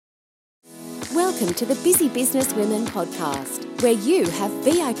Welcome to the Busy Business Women podcast, where you have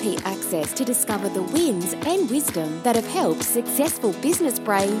VIP access to discover the wins and wisdom that have helped successful business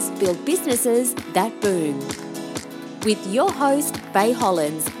brains build businesses that boom. With your host, Faye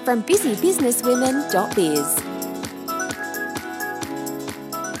Hollins from busybusinesswomen.biz.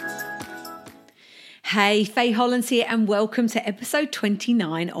 Hey, Faye Hollins here, and welcome to episode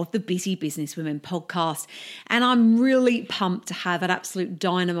 29 of the Busy Business Women podcast. And I'm really pumped to have an absolute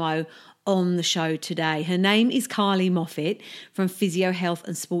dynamo on the show today. Her name is Kylie Moffat from Physio Health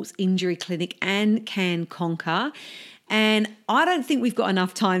and Sports Injury Clinic and Can Conquer. And I don't think we've got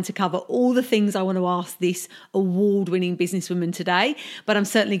enough time to cover all the things I want to ask this award-winning businesswoman today, but I'm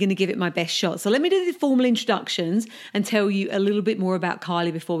certainly going to give it my best shot. So let me do the formal introductions and tell you a little bit more about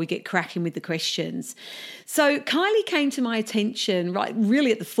Kylie before we get cracking with the questions. So Kylie came to my attention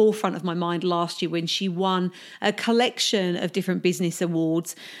really at the forefront of my mind last year when she won a collection of different business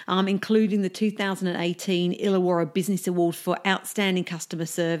awards, including the 2018 Illawarra Business Award for Outstanding Customer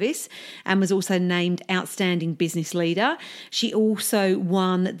Service, and was also named Outstanding Business Leader. She also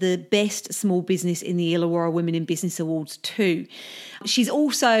won the Best Small Business in the Illawarra Women in Business Awards too. She's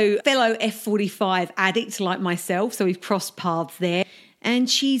also a fellow F45 addict like myself, so we've crossed paths there. And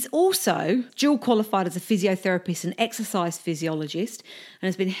she's also dual qualified as a physiotherapist and exercise physiologist and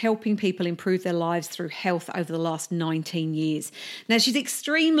has been helping people improve their lives through health over the last 19 years. Now, she's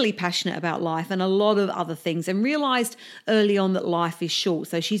extremely passionate about life and a lot of other things and realised early on that life is short.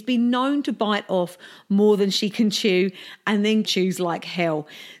 So she's been known to bite off more than she can chew and then choose like hell.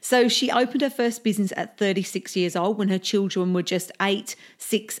 So she opened her first business at 36 years old when her children were just 8,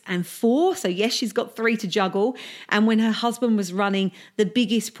 6 and 4. So yes, she's got 3 to juggle. And when her husband was running the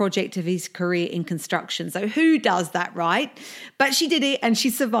biggest project of his career in construction. So who does that, right? But she did it and she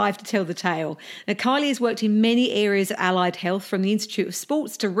survived to tell the tale. Now, Kylie has worked in many areas of allied health, from the Institute of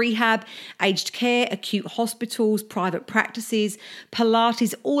Sports to rehab, aged care, acute hospitals, private practices,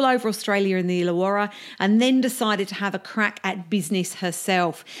 Pilates all over Australia and the Illawarra, and then decided to have a crack at business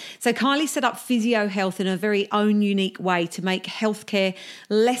herself. So Kylie set up Physio Health in a very own unique way to make healthcare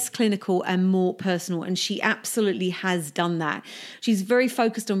less clinical and more personal, and she absolutely has done that. She's very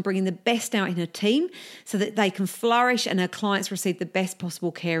focused on bringing the best out in her team so that they can flourish and her clients receive the best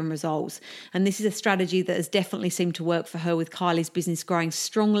possible care and results. And this is a strategy that has definitely seemed to work for her, with Kylie's business growing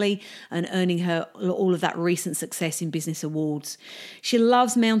strongly and earning her all of that recent success in business awards. She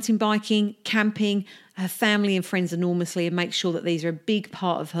loves mountain biking, camping, her family and friends enormously, and makes sure that these are a big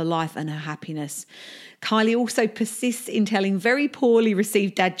part of her life and her happiness. Kylie also persists in telling very poorly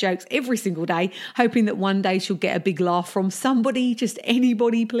received dad jokes every single day, hoping that one day she'll get a big laugh from somebody, just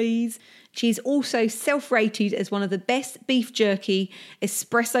anybody, please. She's also self-rated as one of the best beef jerky,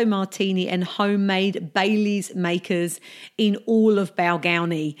 espresso martini and homemade Baileys makers in all of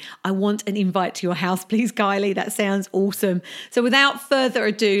Balgownie. I want an invite to your house, please, Kylie. That sounds awesome. So without further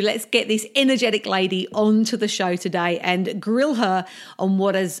ado, let's get this energetic lady onto the show today and grill her on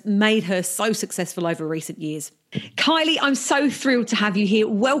what has made her so successful over recent years. Kylie, I'm so thrilled to have you here.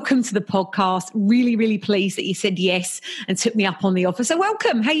 Welcome to the podcast. Really, really pleased that you said yes and took me up on the offer. So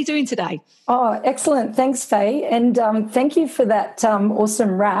welcome. How are you doing today? Oh, excellent. Thanks, Faye. And thank you for that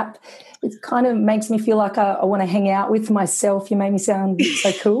awesome wrap. It kind of makes me feel like I want to hang out with myself. You made me sound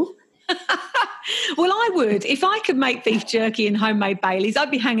so cool. Well, I would. If I could make beef jerky and homemade Baileys,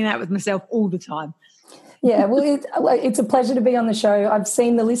 I'd be hanging out with myself all the time. Yeah, well, it's a pleasure to be on the show. I've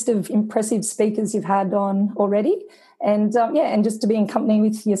seen the list of impressive speakers you've had on already. And, and just to be in company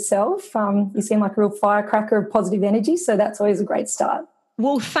with yourself, you seem like a real firecracker of positive energy. So that's always a great start.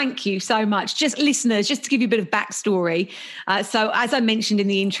 Well, thank you so much. Just listeners, just to give you a bit of backstory. So as I mentioned in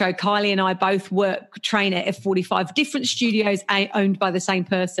the intro, Kylie and I both train at F45, different studios owned by the same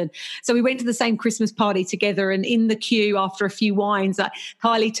person. So we went to the same Christmas party together, and in the queue after a few wines,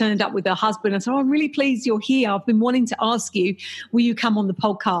 Kylie turned up with her husband and said, I'm really pleased you're here. I've been wanting to ask you, will you come on the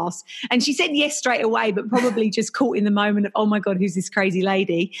podcast? And she said yes straight away, but probably just caught in the moment of, oh my God, who's this crazy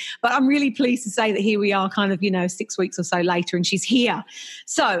lady? But I'm really pleased to say that here we are kind of, 6 weeks or so later, and she's here.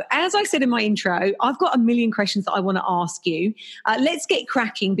 So as I said in my intro, I've got a million questions that I want to ask you. Let's get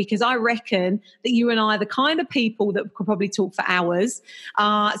cracking, because I reckon that you and I are the kind of people that could probably talk for hours.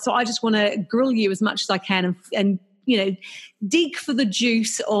 So I just want to grill you as much as I can and dig for the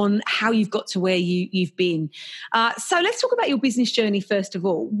juice on how you've got to where you've been. So let's talk about your business journey first of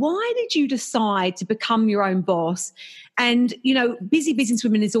all. Why did you decide to become your own boss? And, Busy Business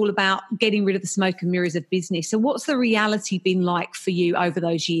Women is all about getting rid of the smoke and mirrors of business. So what's the reality been like for you over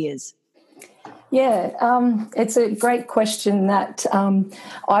those years? Yeah, it's a great question that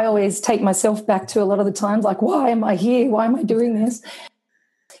I always take myself back to a lot of the times, like, why am I here? Why am I doing this?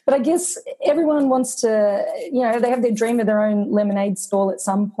 But I guess everyone wants to, they have their dream of their own lemonade stall at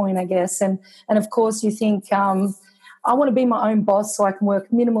some point, I guess. And of course you think, I want to be my own boss so I can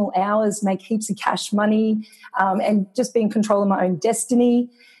work minimal hours, make heaps of cash money, and just be in control of my own destiny.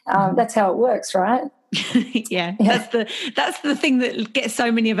 That's how it works, right? Yeah. That's the thing that gets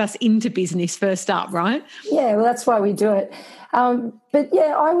so many of us into business first up, right? Yeah, well, that's why we do it. But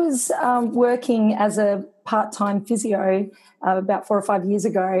yeah, I was working as a part-time physio about 4 or 5 years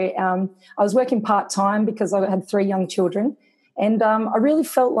ago. I was working part-time because I had 3 young children. And I really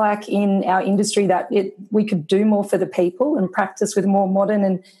felt like in our industry that we could do more for the people and practice with a more modern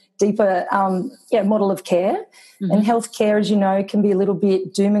and deeper model of care. Mm-hmm. And healthcare, as you know, can be a little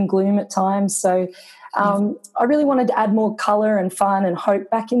bit doom and gloom at times. So I really wanted to add more colour and fun and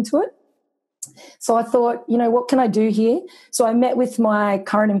hope back into it. So I thought, what can I do here? So I met with my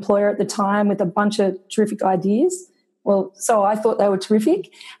current employer at the time with a bunch of terrific ideas. Well, so I thought they were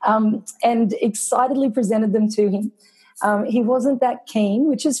terrific, and excitedly presented them to him. He wasn't that keen,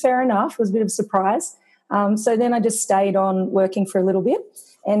 which is fair enough. It was a bit of a surprise. So then I just stayed on working for a little bit.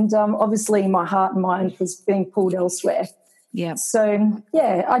 And obviously my heart and mind was being pulled elsewhere. Yeah. So,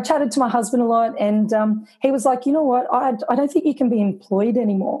 I chatted to my husband a lot, and he was like, you know what, I don't think you can be employed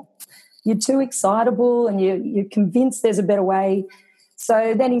anymore. You're too excitable and you're convinced there's a better way.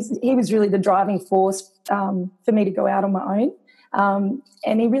 So then he was really the driving force for me to go out on my own,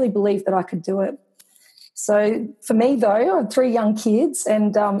 and he really believed that I could do it. So for me, though, I had 3 young kids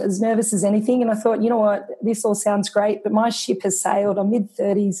and as nervous as anything, and I thought, you know what, this all sounds great, but my ship has sailed. I'm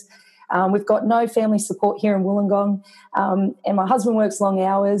mid-30s. We've got no family support here in Wollongong, and my husband works long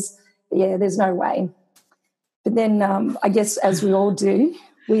hours. Yeah, there's no way. But then I guess, as we all do,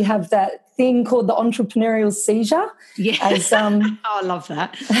 we have that thing called the entrepreneurial seizure. Yeah. As I love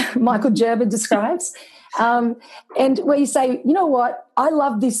that. Michael Gerber describes. And where you say, you know what, I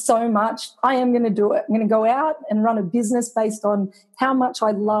love this so much, I am going to do it. I'm going to go out and run a business based on how much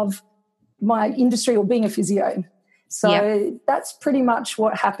I love my industry or being a physio. So that's pretty much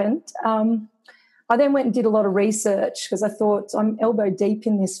what happened. I then went and did a lot of research because I thought I'm elbow deep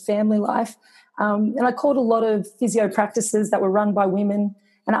in this family life. And I called a lot of physio practices that were run by women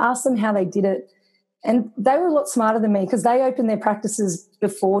and I asked them how they did it. And they were a lot smarter than me because they opened their practices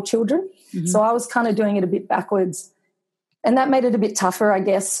before children. Mm-hmm. So I was kind of doing it a bit backwards. And that made it a bit tougher, I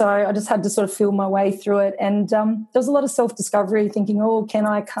guess. So I just had to sort of feel my way through it. And there was a lot of self-discovery, thinking, oh, can't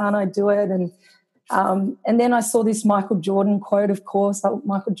I do it? And then I saw this Michael Jordan quote, of course.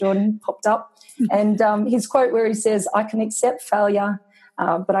 Michael Jordan popped up. And his quote where he says, I can accept failure,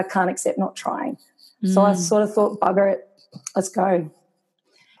 but I can't accept not trying. So I sort of thought, bugger it, let's go.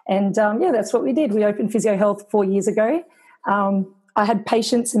 And, that's what we did. We opened Physio Health 4 years ago. I had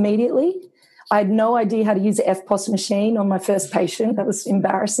patients immediately. I had no idea how to use the FPOS machine on my first patient. That was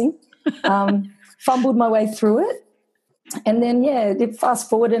embarrassing. Fumbled my way through it. And then, fast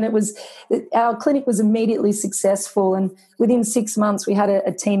forward, and our clinic was immediately successful. And within 6 months, we had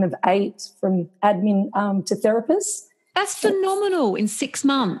a team of 8 from admin to therapists. That's phenomenal in 6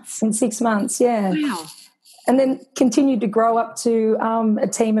 months. In 6 months, yeah. Wow. And then continued to grow up to a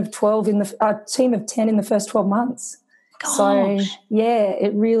team of 10 in the first 12 months. Gosh. So,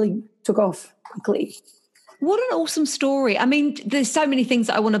 it really took off quickly. What an awesome story. I mean, there's so many things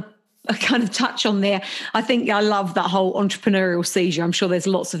that I want to kind of touch on there. I think I love that whole entrepreneurial seizure. I'm sure there's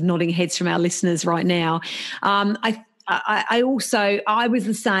lots of nodding heads from our listeners right now. I was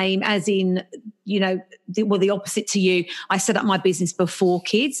the same, as in, the opposite to you. I set up my business before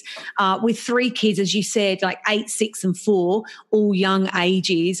kids, with 3 kids, as you said, like 8, 6 and 4, all young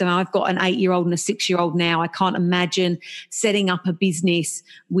ages. And I've got an 8-year-old and a 6-year-old now. I can't imagine setting up a business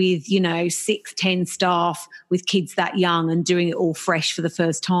with, 6, 10 staff with kids that young and doing it all fresh for the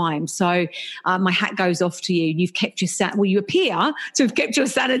first time. So my hat goes off to you. You've kept you appear to have kept your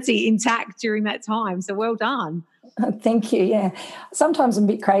sanity intact during that time. So well done. Thank you. Yeah, sometimes I'm a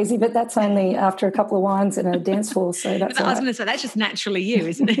bit crazy, but that's only after a couple of wines and a dance floor. So that's. I was going to say that's just naturally you,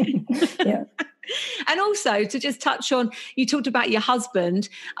 isn't it? Yeah. And also to just touch on, you talked about your husband.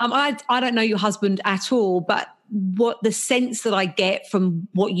 I don't know your husband at all, but what the sense that I get from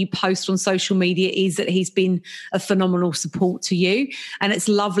what you post on social media is that he's been a phenomenal support to you. And it's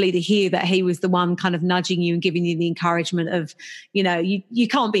lovely to hear that he was the one kind of nudging you and giving you the encouragement of, you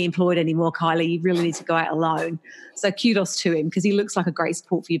can't be employed anymore, Kylie. You really need to go out alone. So kudos to him, because he looks like a great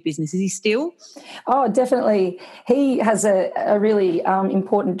support for your business. Is he still? Oh, definitely. He has a really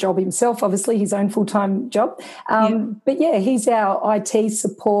important job himself, obviously, his own full-time job. But, he's our IT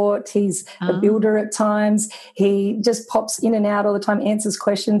support. He's a builder at times. He just pops in and out all the time, answers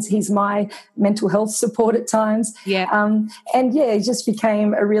questions. He's my mental health support at times. Yeah. And yeah, he just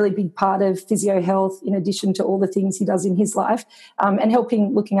became a really big part of physio health in addition to all the things he does in his life, and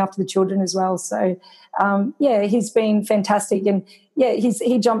looking after the children as well. So yeah, he's been fantastic. And yeah,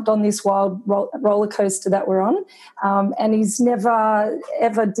 he jumped on this wild roller coaster that we're on, and he's never,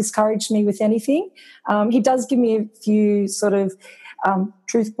 ever discouraged me with anything. He does give me a few sort of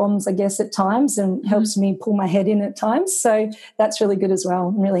truth bombs, I guess, at times, and helps me pull my head in at times. So that's really good as well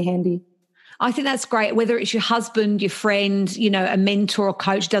and really handy. I think that's great. Whether it's your husband, your friend, you know, a mentor or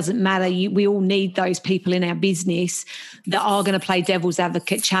coach, doesn't matter. We all need those people in our business that are going to play devil's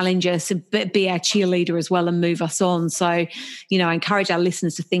advocate, challenge us, but be our cheerleader as well and move us on. So, you know, I encourage our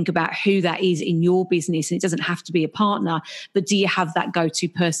listeners to think about who that is in your business. And it doesn't have to be a partner, but do you have that go-to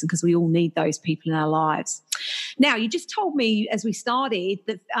person? Because we all need those people in our lives. Now, you just told me as we started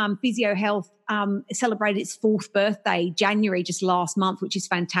that Physio Health celebrated its 4th birthday, January, just last month, which is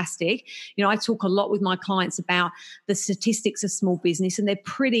fantastic. You know, I talk a lot with my clients about the statistics of small business, and they're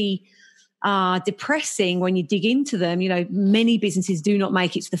pretty depressing when you dig into them. You know, many businesses do not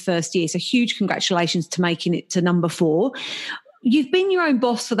make it to the first year. So huge congratulations to making it to number 4. You've been your own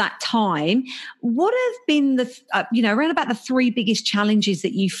boss for that time. What have been around about the 3 biggest challenges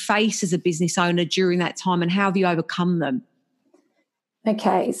that you face as a business owner during that time, and how have you overcome them?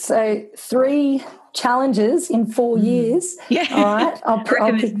 Okay, so 3 challenges in 4 years. Yeah. All right, I'll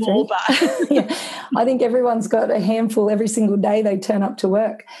pick more, 3. But yeah, I think everyone's got a handful every single day they turn up to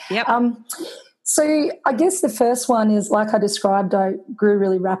work. Yep. So I guess the first one is, like I described, I grew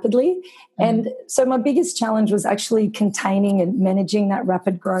really rapidly. And so my biggest challenge was actually containing and managing that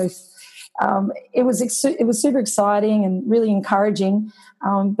rapid growth. It was super exciting and really encouraging,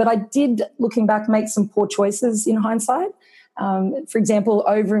 but I did, looking back, make some poor choices in hindsight. For example,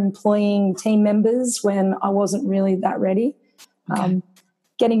 over-employing team members when I wasn't really that ready. Okay.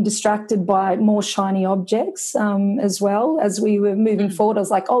 Getting distracted by more shiny objects as well. As we were moving forward, I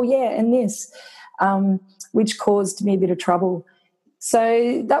was like, oh, yeah, and this, which caused me a bit of trouble.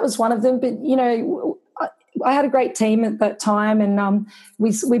 So that was one of them. But, you know, I had a great team at that time, and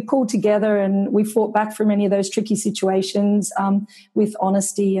we pulled together and we fought back from any of those tricky situations with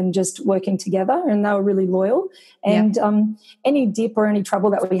honesty and just working together, and they were really loyal. And any dip or any trouble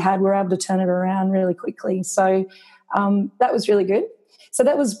that we had, we were able to turn it around really quickly. So that was really good. So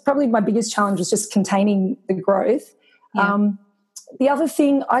that was probably my biggest challenge, was just containing the growth. Yeah. The other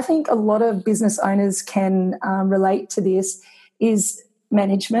thing, I think a lot of business owners can relate to this, is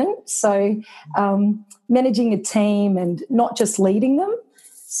management. So managing a team and not just leading them.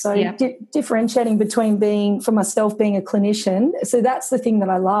 So differentiating between for myself, being a clinician. So that's the thing that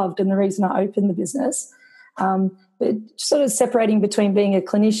I loved and the reason I opened the business. But sort of separating between being a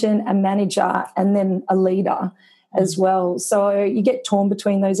clinician, a manager, and then a leader as well. So you get torn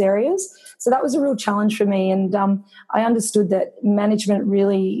between those areas. So that was a real challenge for me. And I understood that management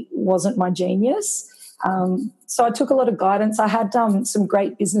really wasn't my genius. So I took a lot of guidance. I had some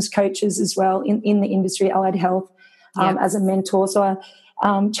great business coaches as well in the industry, Allied Health, as a mentor. So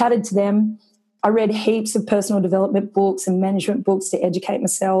I chatted to them. I read heaps of personal development books and management books to educate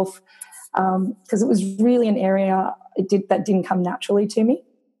myself, because it was really an area that didn't come naturally to me.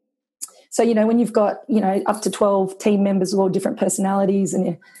 So, you know, when you've got, you know, up to 12 team members with all different personalities and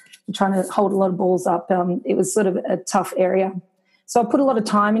you're trying to hold a lot of balls up, it was sort of a tough area. So I put a lot of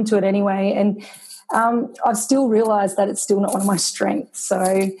time into it anyway, and I've still realised that it's still not one of my strengths.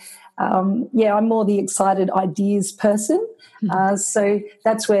 So, I'm more the excited ideas person. So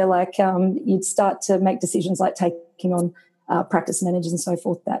that's where, like, you'd start to make decisions like taking on practice managers and so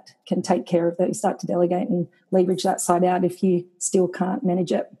forth that can take care of that. You start to delegate and leverage that side out if you still can't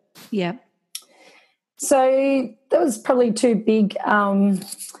manage it. Yeah. So that was probably 2 big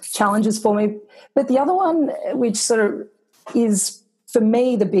challenges for me. But the other one, which sort of is for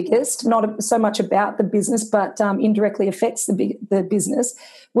me the biggest, not so much about the business, but indirectly affects the business,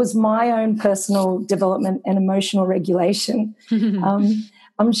 was my own personal development and emotional regulation.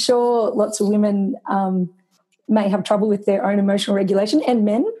 I'm sure lots of women may have trouble with their own emotional regulation, and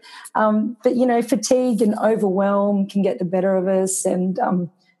men. But, you know, fatigue and overwhelm can get the better of us. And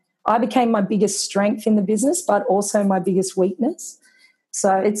I became my biggest strength in the business, but also my biggest weakness.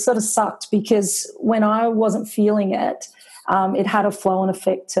 So it sort of sucked, because when I wasn't feeling it, it had a flow-on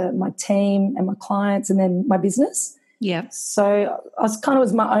effect to my team and my clients and then my business. Yeah. So I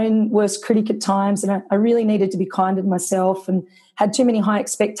was my own worst critic at times, and I really needed to be kind to myself and had too many high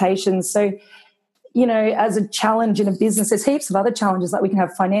expectations. So, you know, as a challenge in a business, there's heaps of other challenges, like we can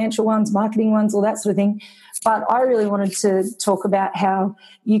have financial ones, marketing ones, all that sort of thing. But I really wanted to talk about how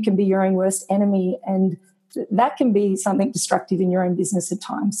you can be your own worst enemy and that can be something destructive in your own business at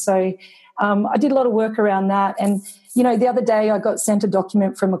times. So I did a lot of work around that. And, the other day I got sent a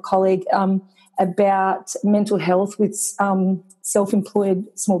document from a colleague about mental health with self-employed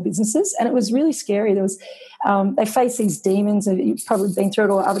small businesses, and it was really scary. There was they face these demons, and you've probably been through it,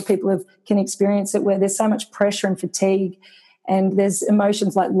 or other people can experience it, where there's so much pressure and fatigue, and there's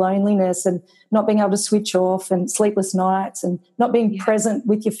emotions like loneliness and not being able to switch off, and sleepless nights, and not being present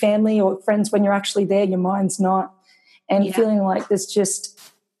with your family or friends when you're actually there. Your mind's not, and feeling like there's just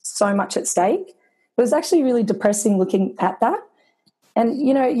so much at stake. It was actually really depressing looking at that. And,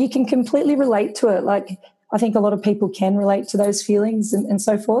 you can completely relate to it. Like, I think a lot of people can relate to those feelings and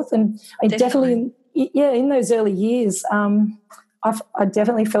so forth. And I definitely in those early years, I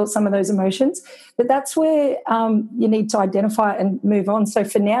definitely felt some of those emotions. But that's where you need to identify it and move on. So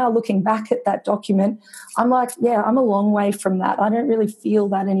for now, looking back at that document, I'm like, I'm a long way from that. I don't really feel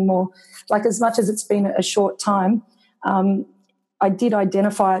that anymore. Like, as much as it's been a short time, I did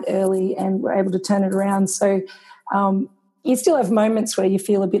identify it early and were able to turn it around. So you still have moments where you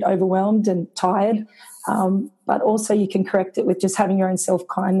feel a bit overwhelmed and tired, but also you can correct it with just having your own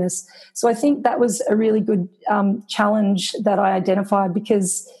self-kindness. So I think that was a really good challenge that I identified,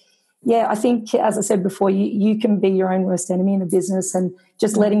 because, I think, as I said before, you can be your own worst enemy in a business, and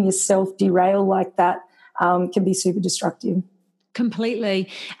just letting yourself derail like that can be super destructive. Completely.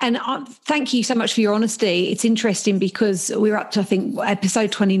 And thank you so much for your honesty. It's interesting because we're up to, I think, episode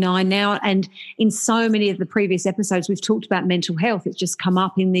 29 now. And in so many of the previous episodes, we've talked about mental health. It's just come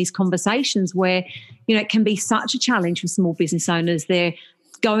up in these conversations where, it can be such a challenge for small business owners. They're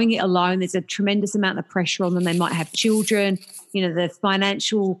going it alone. There's a tremendous amount of pressure on them. They might have children, the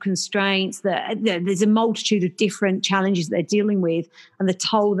financial constraints, there's a multitude of different challenges that they're dealing with, and the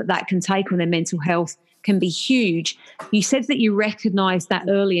toll that can take on their mental health can be huge. You said that you recognised that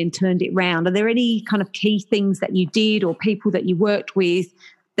early and turned it round. Are there any kind of key things that you did, or people that you worked with,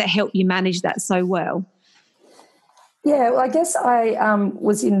 that helped you manage that so well? Yeah, well, I guess I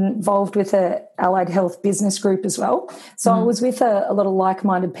was involved with a allied health business group as well. So I was with a lot of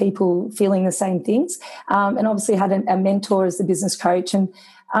like-minded people feeling the same things, and obviously had a mentor as the business coach, and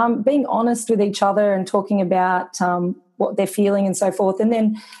being honest with each other and talking about what they're feeling and so forth, and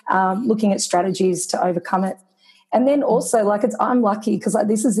then looking at strategies to overcome it. And then also, I'm lucky because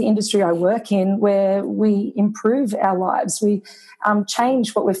this is the industry I work in, where we improve our lives. We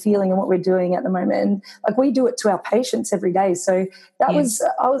change what we're feeling and what we're doing at the moment. And we do it to our patients every day. So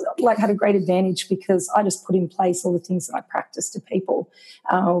I had a great advantage, because I just put in place all the things that I practice to people,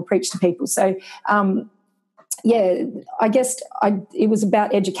 or preach to people. So I guess it was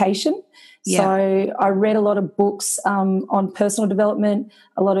about education. Yeah. So I read a lot of books on personal development,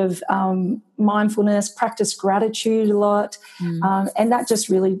 a lot of mindfulness, practice gratitude a lot, and that just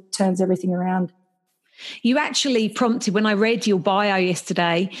really turns everything around. You actually prompted, when I read your bio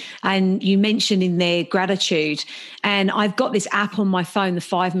yesterday, and you mentioned in there gratitude, and I've got this app on my phone, the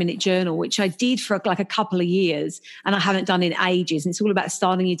 5-Minute Journal, which I did for a couple of years, and I haven't done in ages. And it's all about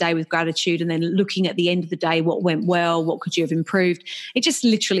starting your day with gratitude, and then looking at the end of the day, what went well, what could you have improved. It just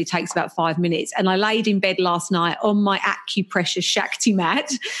literally takes about 5 minutes. And I laid in bed last night on my acupressure Shakti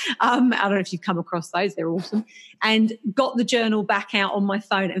mat. I don't know if you've come across those, they're awesome. And got the journal back out on my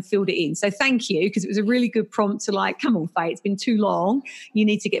phone and filled it in. So thank you, because it was a really good prompt to come on, Faye, it's been too long. You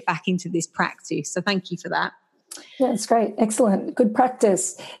need to get back into this practice. So thank you for that. Yeah, it's great. Excellent. Good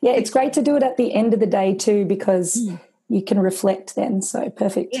practice. Yeah, it's great to do it at the end of the day too, because you can reflect then. So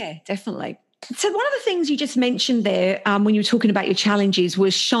perfect. Yeah, definitely. So one of the things you just mentioned there when you were talking about your challenges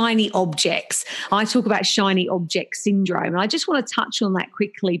was shiny objects. I talk about shiny object syndrome. And I just want to touch on that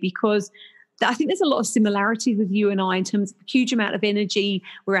quickly, because I think there's a lot of similarities with you and I in terms of a huge amount of energy.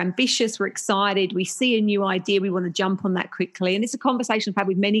 We're ambitious, we're excited, we see a new idea, we want to jump on that quickly. And it's a conversation I've had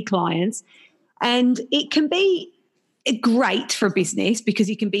with many clients. And it can be great for a business because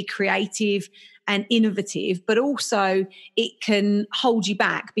you can be creative and innovative, but also it can hold you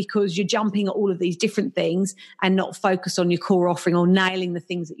back because you're jumping at all of these different things and not focus on your core offering or nailing the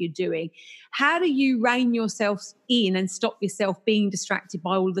things that you're doing. How do you rein yourself in and stop yourself being distracted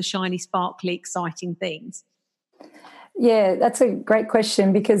by all the shiny, sparkly, exciting things? Yeah, that's a great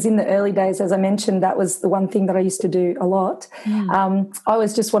question, because in the early days, as I mentioned, that was the one thing that I used to do a lot. I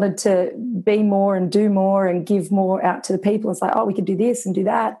always just wanted to be more and do more and give more out to the people. It's like, oh, we could do this and do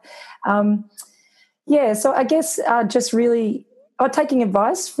that. So I guess just really taking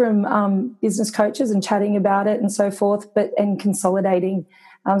advice from business coaches and chatting about it and so forth, and consolidating.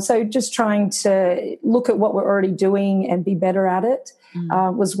 So just trying to look at what we're already doing and be better at it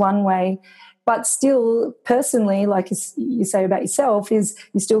was one way. But still, personally, like you say about yourself, is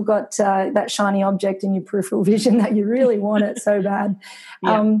you still got that shiny object in your peripheral vision that you really want it so bad.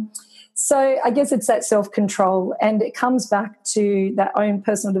 Yeah. So I guess it's that self-control, and it comes back to that own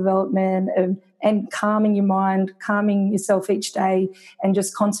personal development and calming your mind, calming yourself each day, and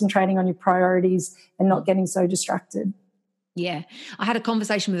just concentrating on your priorities and not getting so distracted. Yeah. I had a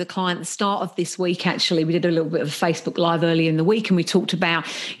conversation with a client at the start of this week, actually. We did a little bit of a Facebook Live earlier in the week, and we talked about,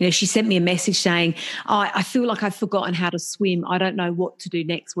 she sent me a message saying, I feel like I've forgotten how to swim. I don't know what to do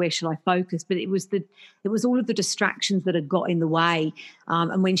next. Where shall I focus? But it was all of the distractions that had got in the way.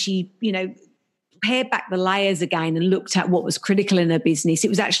 And when she, pared back the layers again and looked at what was critical in her business, it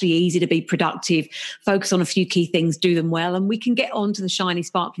was actually easy to be productive, focus on a few key things, do them well, and we can get on to the shiny,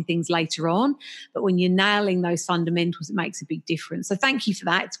 sparkly things later on. But when you're nailing those fundamentals, it makes a big difference. So thank you for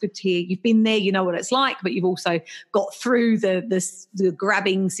that. It's good to hear you've been there, you know what it's like, but you've also got through the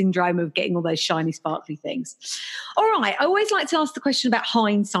grabbing syndrome of getting all those shiny, sparkly things. All right, I always like to ask the question about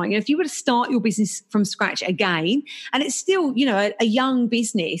hindsight. If you were to start your business from scratch again, and it's still, a young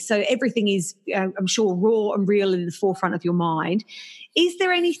business, so everything is I'm sure raw and real in the forefront of your mind. Is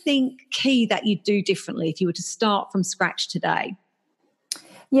there anything key that you'd do differently if you were to start from scratch today?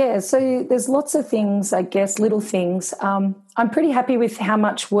 Yeah, so there's lots of things, I guess, little things. I'm pretty happy with how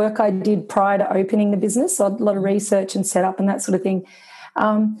much work I did prior to opening the business, so a lot of research and setup and that sort of thing.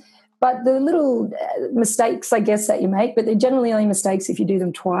 But the little mistakes, I guess, that you make, but they're generally only mistakes if you do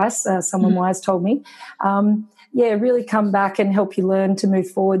them twice, someone wise told me, really come back and help you learn to move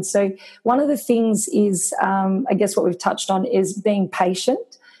forward. So one of the things is, I guess what we've touched on is being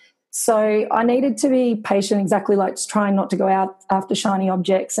patient. So I needed to be patient, exactly like trying not to go out after shiny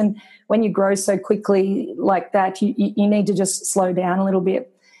objects. And when you grow so quickly like that, you need to just slow down a little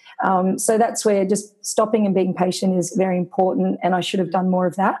bit. So that's where just stopping and being patient is very important, and I should have done more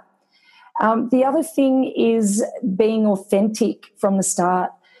of that. The other thing is being authentic from the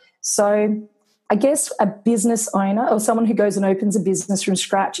start. So I guess a business owner or someone who goes and opens a business from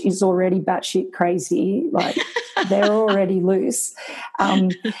scratch is already batshit crazy. Like they're already loose.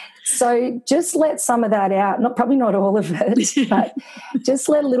 So just let some of that out. Probably not all of it, but just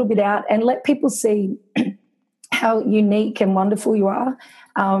let a little bit out and let people see how unique and wonderful you are,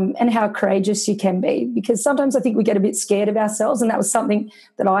 and how courageous you can be. Because sometimes I think we get a bit scared of ourselves, and that was something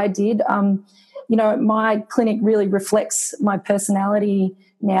that I did. My clinic really reflects my personality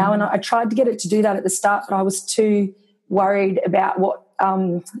now, and I tried to get it to do that at the start, but I was too worried about what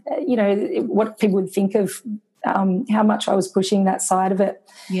people would think of how much I was pushing that side of it.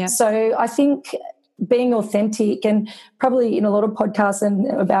 Yeah. So I think being authentic, and probably in a lot of podcasts and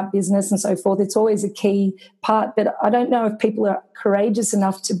about business and so forth, it's always a key part, but I don't know if people are courageous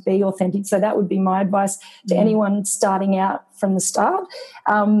enough to be authentic. So that would be my advice to anyone starting out from the start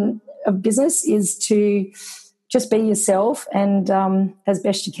of business, is to just be yourself and as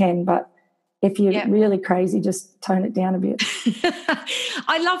best you can. But if you're really crazy, just tone it down a bit.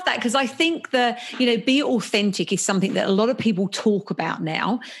 I love that, because I think be authentic is something that a lot of people talk about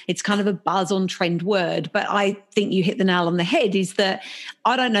now. It's kind of a buzz on trend word, but I think you hit the nail on the head, is that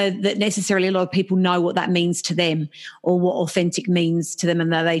I don't know that necessarily a lot of people know what that means to them, or what authentic means to them,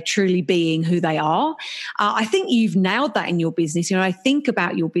 and are they truly being who they are. I think you've nailed that in your business. I think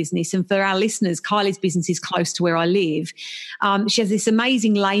about your business, and for our listeners, Kylie's business is close to where I live. She has this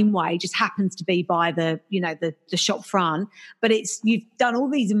amazing laneway, just happens to be by the shop front, but you've done all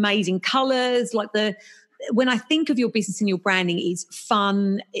these amazing colours. When I think of your business and your branding, it's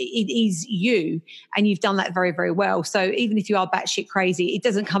fun, it is you, and you've done that very, very well. So even if you are batshit crazy, it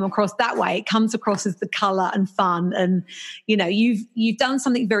doesn't come across that way. It comes across as the colour and fun, and you've done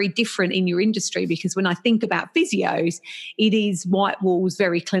something very different in your industry, because when I think about physios, it is white walls,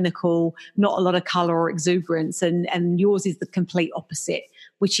 very clinical, not a lot of colour or exuberance, and yours is the complete opposite,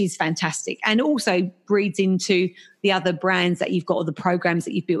 which is fantastic, and also breeds into the other brands that you've got, or the programs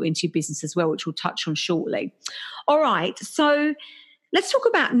that you've built into your business as well, which we'll touch on shortly. All right, so let's talk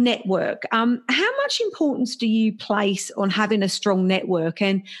about network. How much importance do you place on having a strong network,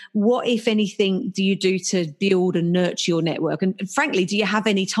 and what, if anything, do you do to build and nurture your network? And frankly, do you have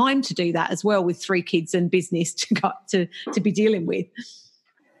any time to do that as well, with 3 kids and business to be dealing with?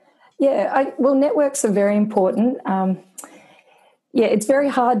 Yeah, networks are very important. It's very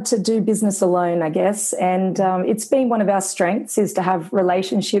hard to do business alone, I guess, and it's been one of our strengths, is to have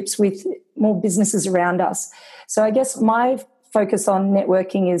relationships with more businesses around us. So I guess my focus on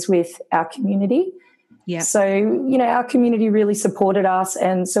networking is with our community. Yeah. So, our community really supported us,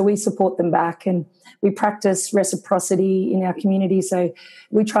 and so we support them back, and we practice reciprocity in our community. So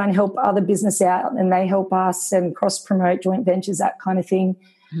we try and help other business out, and they help us, and cross-promote joint ventures, that kind of thing.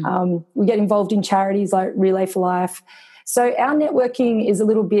 We get involved in charities like Relay for Life. So our networking is a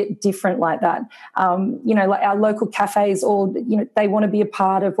little bit different like that. Like our local cafes, they want to be a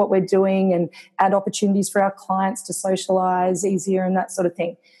part of what we're doing and add opportunities for our clients to socialise easier and that sort of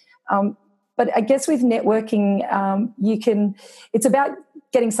thing. But I guess with networking, it's about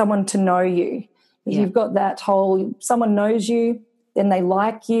getting someone to know you. You've got that whole, someone knows you, then they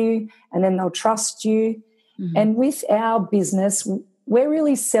like you, and then they'll trust you. Mm-hmm. And with our business, we're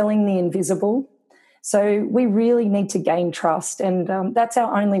really selling the invisible. So we really need to gain trust, and that's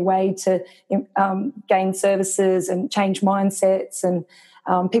our only way to gain services and change mindsets and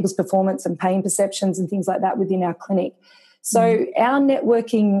people's performance and pain perceptions and things like that within our clinic. So our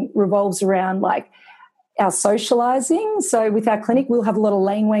networking revolves around like our socialising. So with our clinic, we'll have a lot of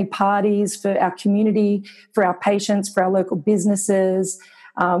laneway parties for our community, for our patients, for our local businesses.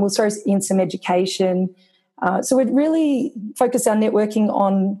 We'll throw in some education. So we'd really focus our networking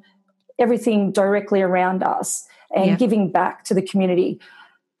on everything directly around us and giving back to the community.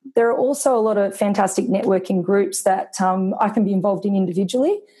 There are also a lot of fantastic networking groups that I can be involved in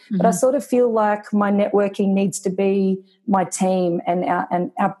individually, but I sort of feel like my networking needs to be my team, and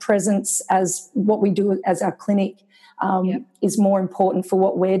our presence as what we do as our clinic is more important for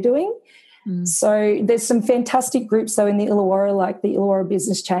what we're doing. So there's some fantastic groups though in the Illawarra, like the Illawarra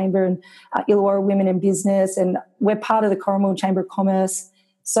Business Chamber and Illawarra Women in Business, and we're part of the Corrimal Chamber of Commerce.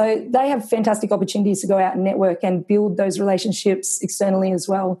 So they have fantastic opportunities to go out and network and build those relationships externally as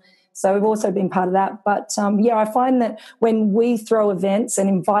well. So we've also been part of that. But, I find that when we throw events and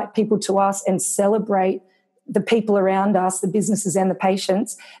invite people to us and celebrate the people around us, the businesses and the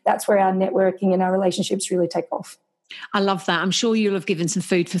patients, that's where our networking and our relationships really take off. I love that. I'm sure you'll have given some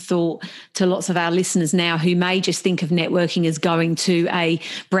food for thought to lots of our listeners now who may just think of networking as going to a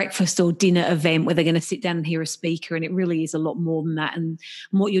breakfast or dinner event where they're going to sit down and hear a speaker, and it really is a lot more than that. And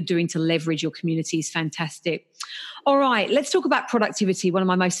what you're doing to leverage your community is fantastic. All right, let's talk about productivity, one of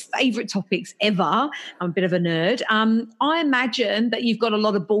my most favourite topics ever. I'm a bit of a nerd. I imagine that you've got a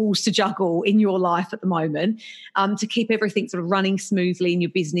lot of balls to juggle in your life at the moment to keep everything sort of running smoothly in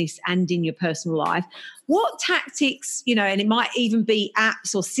your business and in your personal life. What tactics, and it might even be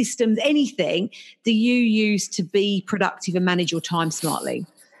apps or systems, anything, do you use to be productive and manage your time smartly?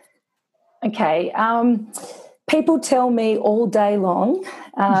 Okay. People tell me all day long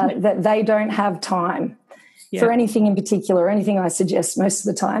that they don't have time for anything in particular, anything I suggest most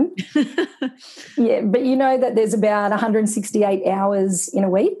of the time. But you know that there's about 168 hours in a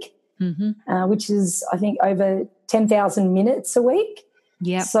week, which is, I think, over 10,000 minutes a week.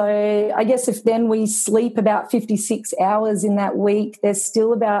 Yeah. So I guess if then we sleep about 56 hours in that week, there's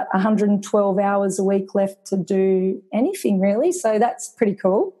still about 112 hours a week left to do anything really. So that's pretty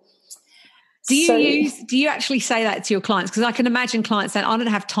cool. Do you actually say that to your clients? Because I can imagine clients saying, I don't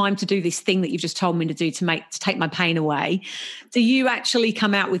have time to do this thing that you've just told me to do to take my pain away. Do you actually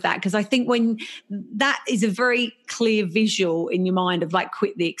come out with that? Because I think when that is a very clear visual in your mind of like,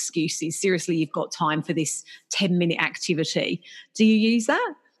 quit the excuses. Seriously, you've got time for this 10-minute activity. Do you use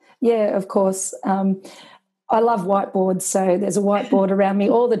that? Yeah, of course. I love whiteboards. So there's a whiteboard around me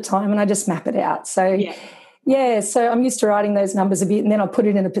all the time and I just map it out. So so I'm used to writing those numbers a bit, and then I'll put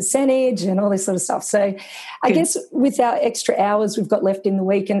it in a percentage and all this sort of stuff. So I guess with our extra hours we've got left in the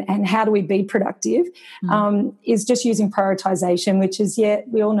week and how do we be productive is just using prioritization, which is,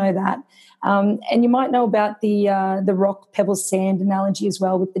 we all know that. And you might know about the rock, pebbles, sand analogy as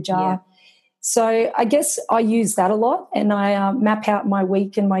well with the jar. Yeah. So I guess I use that a lot, and I map out my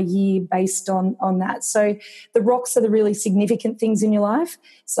week and my year based on that. So the rocks are the really significant things in your life.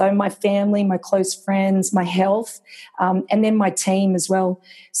 So my family, my close friends, my health, and then my team as well.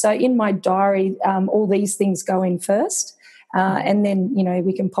 So in my diary, all these things go in first, and then,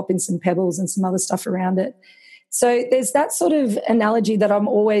 we can pop in some pebbles and some other stuff around it. So there's that sort of analogy that I'm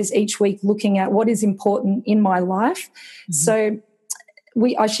always each week looking at what is important in my life. So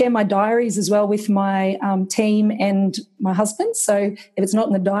I share my diaries as well with my team and my husband. So if it's not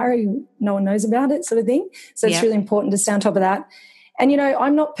in the diary, no one knows about it, sort of thing. So it's really important to stay on top of that. And,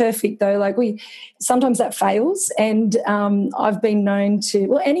 I'm not perfect though. Like sometimes that fails. And I've been known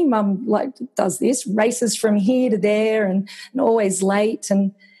to, any mum does this, races from here to there and always late.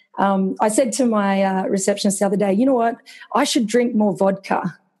 And I said to my receptionist the other day, you know what, I should drink more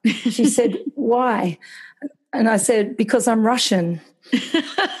vodka. She said, why? And I said, because I'm Russian.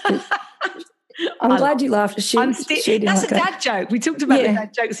 I'm glad you laughed. That's a dad joke. We talked about the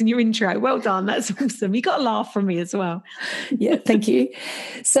dad jokes in your intro. Well done. That's awesome. You got a laugh from me as well. Yeah, thank you.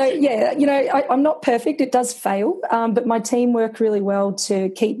 So, I'm not perfect. It does fail, but my team work really well to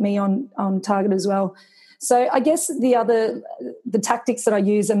keep me on target as well. So I guess the tactics that I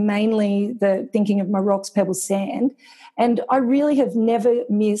use are mainly the thinking of my rocks, pebbles, sand. And I really have never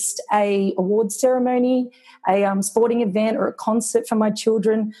missed a awards ceremony, a sporting event or a concert for my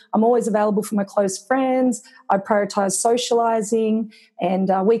children. I'm always available for my close friends. I prioritise socialising and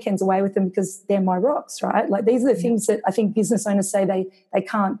weekends away with them because they're my rocks, right? Like these are the things that I think business owners say they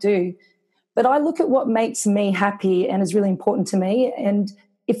can't do. But I look at what makes me happy and is really important to me. And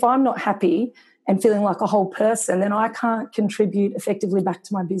if I'm not happy and feeling like a whole person, then I can't contribute effectively back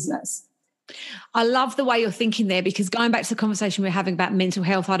to my business. I love the way you're thinking there, because going back to the conversation we were having about mental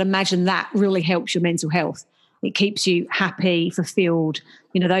health, I'd imagine that really helps your mental health. It keeps you happy, fulfilled.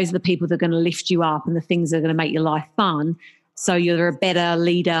 You know, those are the people that are going to lift you up and the things that are going to make your life fun. So you're a better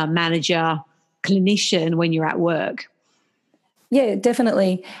leader, manager, clinician when you're at work. Yeah,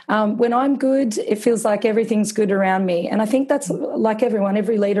 definitely. When I'm good, it feels like everything's good around me. And I think that's like everyone,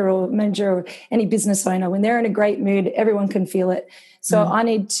 every leader or manager or any business owner, when they're in a great mood, everyone can feel it. So I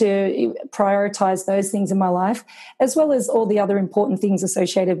need to prioritise those things in my life, as well as all the other important things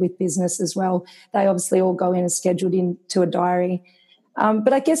associated with business as well. They obviously all go in as scheduled into a diary.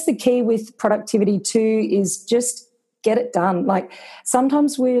 But I guess the key with productivity too is just get it done. Like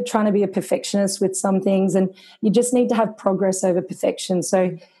sometimes we're trying to be a perfectionist with some things and you just need to have progress over perfection.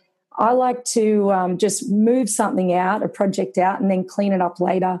 So I like to just move something out, a project out, and then clean it up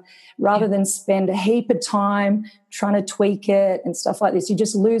later rather than spend a heap of time trying to tweak it and stuff like this. You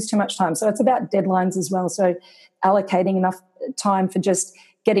just lose too much time. So it's about deadlines as well. So allocating enough time for just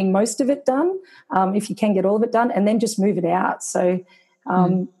getting most of it done, if you can get all of it done, and then just move it out. So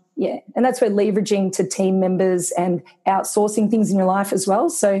yeah, and that's where leveraging to team members and outsourcing things in your life as well.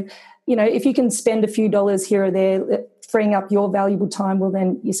 So, you know, if you can spend a few dollars here or there, freeing up your valuable time, well,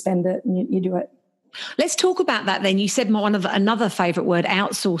 then you spend it and you do it. Let's talk about that then. You said another favourite word,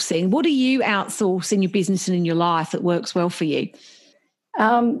 outsourcing. What do you outsource in your business and in your life that works well for you?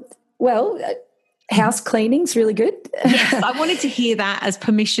 House cleaning's really good. Yes, I wanted to hear that as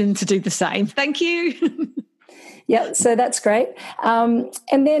permission to do the same. Thank you. Yeah, so that's great. And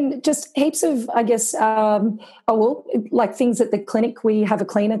then just heaps of, I guess, like things at the clinic, we have a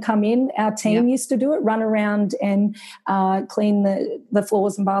cleaner come in. Our team used to do it, run around and clean the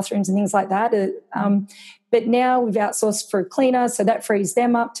floors and bathrooms and things like that. But now we've outsourced for a cleaner, so that frees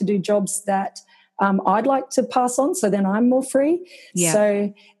them up to do jobs that I'd like to pass on, so then I'm more free. Yeah.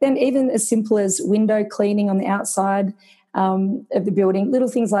 So then even as simple as window cleaning on the outside of the building, little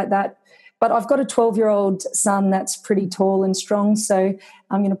things like that. But I've got a 12-year-old son that's pretty tall and strong, so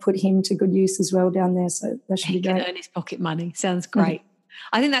I'm going to put him to good use as well down there. So that should be great. He can earn his pocket money. Sounds great. Mm-hmm.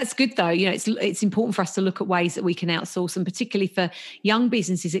 I think that's good though. You know, it's important for us to look at ways that we can outsource, and particularly for young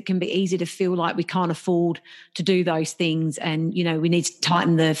businesses, it can be easy to feel like we can't afford to do those things, and you know we need to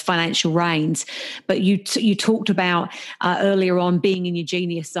tighten the financial reins. But you talked about earlier on being in your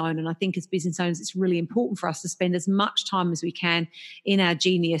genius zone, and I think as business owners, it's really important for us to spend as much time as we can in our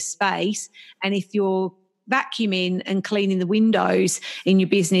genius space. And if you're vacuuming and cleaning the windows in your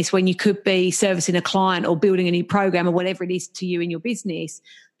business when you could be servicing a client or building a new program or whatever it is to you in your business,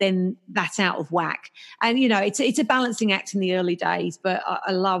 then that's out of whack. And, you know, it's a balancing act in the early days, but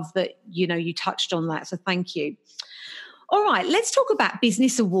I love that, you know, you touched on that. So thank you. All right, let's talk about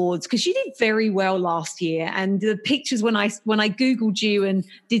business awards, because you did very well last year. And the pictures, when I Googled you and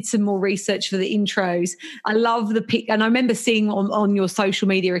did some more research for the intros, I love the pic. And I remember seeing on your social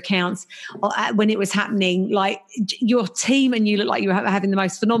media accounts when it was happening, like your team and you look like you were having the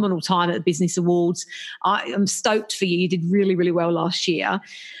most phenomenal time at the business awards. I'm stoked for you. You did really, really well last year.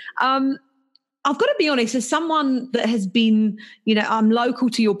 I've got to be honest, as someone that has been, you know, I'm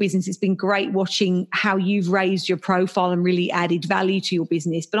local to your business, it's been great watching how you've raised your profile and really added value to your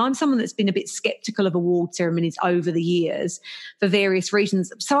business. But I'm someone that's been a bit skeptical of award ceremonies over the years for various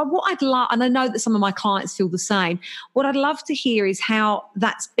reasons. So what I'd love, and I know that some of my clients feel the same, what I'd love to hear is how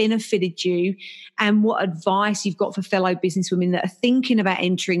that's benefited you and what advice you've got for fellow businesswomen that are thinking about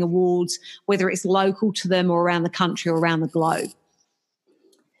entering awards, whether it's local to them or around the country or around the globe.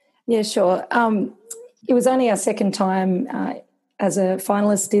 Yeah, sure. It was only our second time as a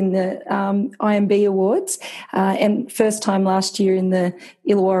finalist in the IMB Awards and first time last year in the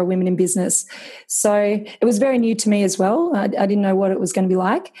Illawarra Women in Business. So it was very new to me as well. I didn't know what it was going to be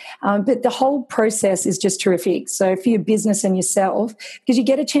like. But the whole process is just terrific. So for your business and yourself, because you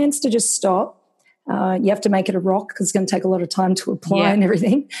get a chance to just stop. You have to make it a rock because it's going to take a lot of time to apply and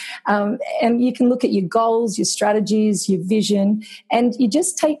everything. And you can look at your goals, your strategies, your vision, and you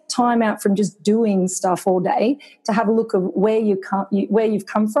just take time out from just doing stuff all day to have a look at where you've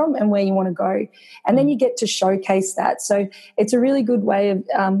come from and where you want to go. And then you get to showcase that. So it's a really good way of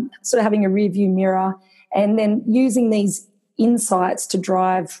sort of having a rear view mirror and then using these insights to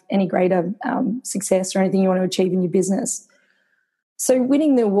drive any greater success or anything you want to achieve in your business. So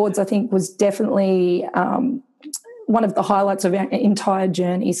winning the awards, I think, was definitely one of the highlights of our entire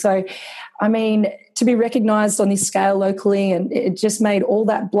journey. So, I mean, to be recognised on this scale locally, and it just made all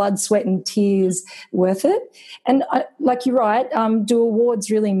that blood, sweat and tears worth it. And like you're right, do awards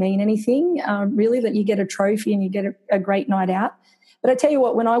really mean anything? Really, that you get a trophy and you get a great night out? But I tell you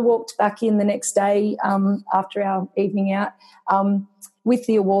what, when I walked back in the next day after our evening out with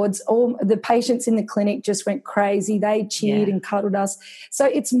the awards, all the patients in the clinic just went crazy. They cheered and cuddled us. So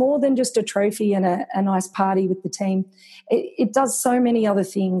it's more than just a trophy and a nice party with the team. It does so many other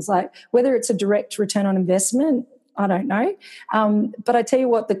things, like whether it's a direct return on investment, I don't know. But I tell you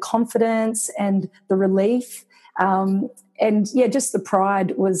what, the confidence and the relief just the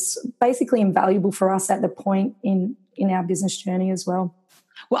pride was basically invaluable for us at the point in our business journey as well.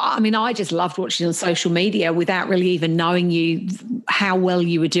 Well, I mean, I just loved watching on social media without really even knowing you, how well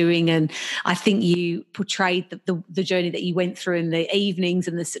you were doing. And I think you portrayed the journey that you went through in the evenings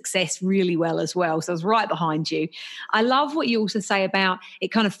and the success really well as well. So I was right behind you. I love what you also say about it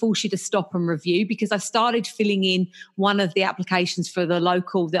kind of forced you to stop and review, because I started filling in one of the applications for the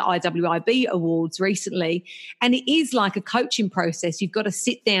IWIB awards recently. And it is like a coaching process. You've got to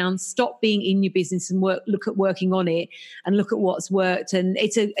sit down, stop being in your business and look at working on it and look at what's worked. And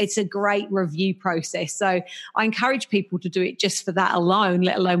it's a great review process. So I encourage people to do it just for that alone,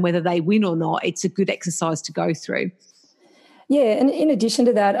 let alone whether they win or not. It's a good exercise to go through. Yeah, and in addition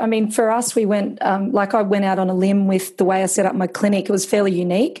to that, I mean, for us, we went, I went out on a limb with the way I set up my clinic. It was fairly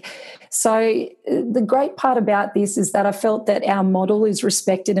unique. So the great part about this is that I felt that our model is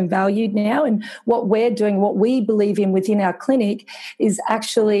respected and valued now, and what we're doing, what we believe in within our clinic is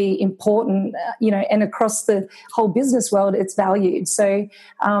actually important, and across the whole business world, it's valued. So,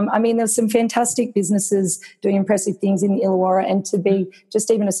 there's some fantastic businesses doing impressive things in the Illawarra, and to be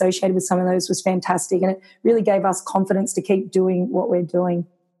just even associated with some of those was fantastic, and it really gave us confidence to keep doing what we're doing.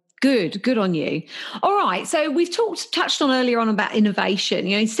 Good on you. All right, so we've touched on earlier on about innovation.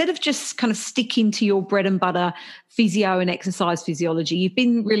 Instead of just kind of sticking to your bread and butter physio and exercise physiology, you've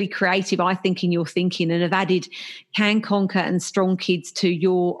been really creative, I think, in your thinking, and have added Can Conquer and Strong Kids to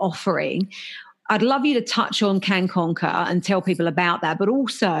your offering. I'd love you to touch on Can Conquer and tell people about that, but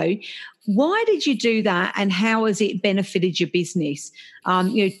also, why did you do that and how has it benefited your business?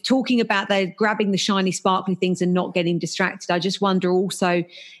 Talking about grabbing the shiny, sparkly things and not getting distracted, I just wonder also,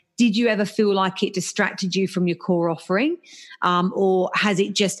 did you ever feel like it distracted you from your core offering, or has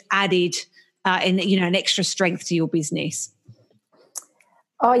it just added an extra strength to your business?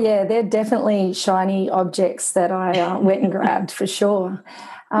 Oh, yeah, they're definitely shiny objects that I went and grabbed for sure.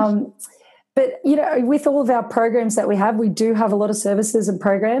 But, with all of our programs that we have, we do have a lot of services and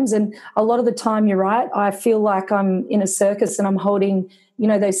programs. And a lot of the time, you're right, I feel like I'm in a circus and I'm holding,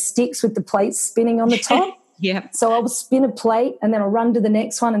 those sticks with the plates spinning on the top. Yeah. So I'll spin a plate and then I'll run to the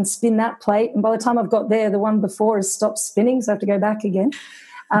next one and spin that plate. And by the time I've got there, the one before has stopped spinning, so I have to go back again.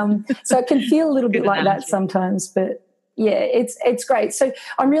 So it can feel a little bit like that sometimes, but yeah, it's great. So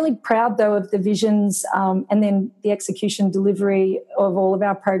I'm really proud, though, of the visions and then the execution delivery of all of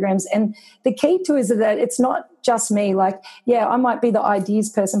our programs. And the key to it is that it's not just me. I might be the ideas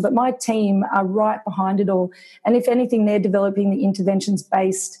person, but my team are right behind it all. And if anything, they're developing the interventions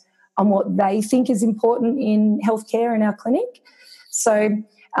based on what they think is important in healthcare in our clinic. So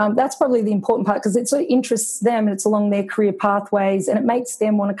that's probably the important part, because it sort of interests them and it's along their career pathways and it makes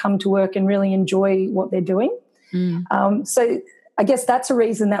them want to come to work and really enjoy what they're doing. So I guess that's a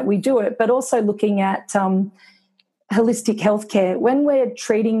reason that we do it, but also looking at holistic healthcare. When we're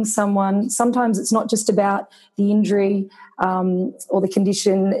treating someone, sometimes it's not just about the injury or the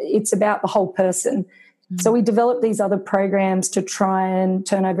condition, it's about the whole person. So we develop these other programs to try and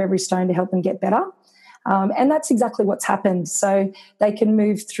turn over every stone to help them get better. And that's exactly what's happened. So they can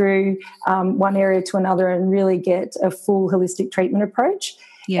move through one area to another and really get a full holistic treatment approach.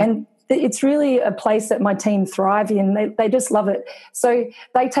 Yeah. And it's really a place that my team thrive in. They just love it. So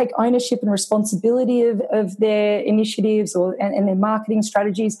they take ownership and responsibility of their initiatives and their marketing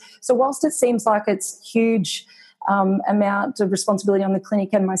strategies. So whilst it seems like it's huge amount of responsibility on the clinic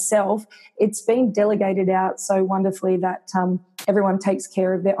and myself, it's been delegated out so wonderfully that everyone takes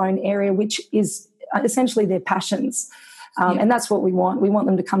care of their own area, which is essentially their passions. And that's what we want. We want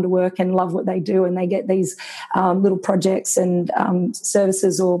them to come to work and love what they do, and they get these little projects and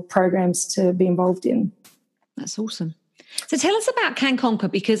services or programs to be involved in. That's awesome. So tell us about Can Conquer,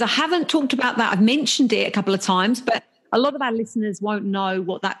 because I haven't talked about that. I've mentioned it a couple of times, but a lot of our listeners won't know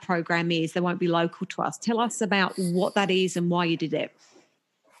what that program is. They won't be local to us. Tell us about what that is and why you did it.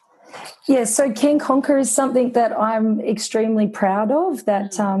 Yeah, so Can Conquer is something that I'm extremely proud of,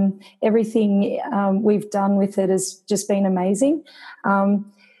 that everything we've done with it has just been amazing.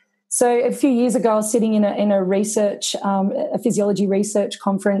 So a few years ago, I was sitting in a research, a physiology research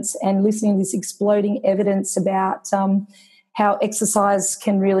conference and listening to this exploding evidence about how exercise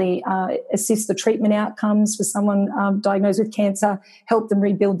can really assist the treatment outcomes for someone diagnosed with cancer, help them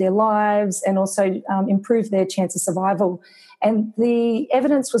rebuild their lives, and also improve their chance of survival. And the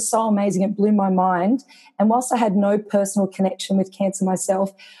evidence was so amazing, it blew my mind. And whilst I had no personal connection with cancer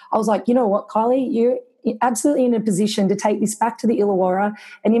myself, I was like, you know what, Kylie, you're absolutely in a position to take this back to the Illawarra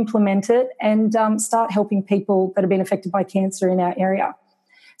and implement it and start helping people that have been affected by cancer in our area.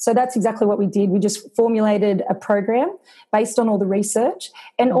 So that's exactly what we did. We just formulated a program based on all the research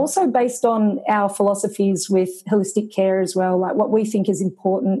and also based on our philosophies with holistic care as well, like what we think is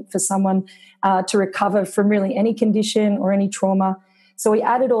important for someone to recover from really any condition or any trauma. So we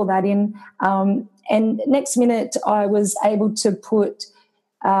added all that in. And next minute, I was able to put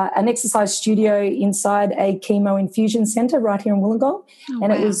an exercise studio inside a chemo infusion centre right here in Wollongong.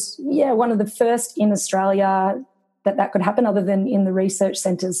 And it was, one of the first in Australia that could happen other than in the research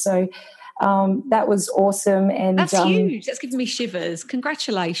centres. So that was awesome. And that's huge. That's giving me shivers.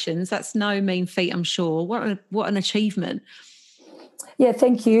 Congratulations. That's no mean feat, I'm sure. What an achievement. Yeah,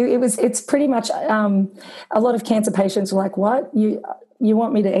 thank you. It's pretty much a lot of cancer patients are like, what? You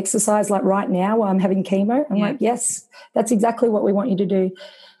want me to exercise like right now while I'm having chemo? I'm like, yes, that's exactly what we want you to do.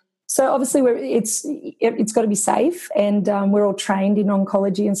 So obviously it's got to be safe, and we're all trained in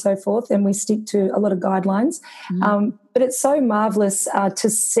oncology and so forth, and we stick to a lot of guidelines. But it's so marvellous to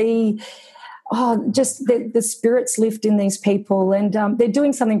see just the spirits lift in these people, and they're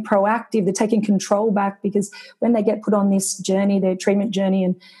doing something proactive. They're taking control back, because when they get put on this journey, their treatment journey,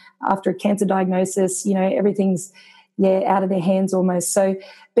 and after a cancer diagnosis, everything's out of their hands almost. So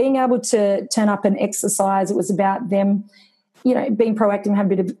being able to turn up and exercise, it was about them being proactive and have a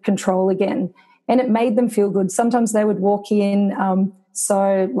bit of control again. And it made them feel good. Sometimes they would walk in, nah,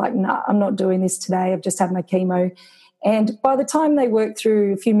 I'm not doing this today. I've just had my chemo. And by the time they work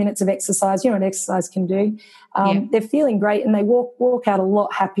through a few minutes of exercise, what exercise can do, they're feeling great, and they walk out a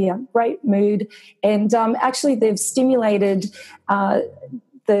lot happier, great mood. And actually they've stimulated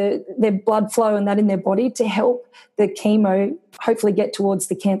their blood flow and that in their body to help the chemo hopefully get towards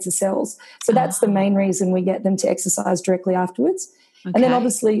the cancer cells. So that's the main reason we get them to exercise directly afterwards. Okay. And then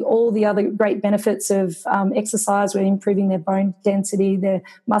obviously all the other great benefits of exercise, we're improving their bone density, their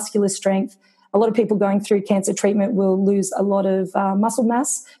muscular strength. A lot of people going through cancer treatment will lose a lot of muscle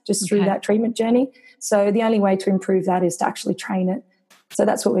mass just through that treatment journey. So the only way to improve that is to actually train it. So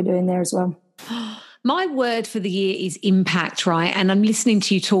that's what we're doing there as well. My word for the year is impact, right? And I'm listening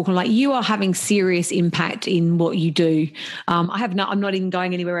to you talk, and like, you are having serious impact in what you do. I'm not even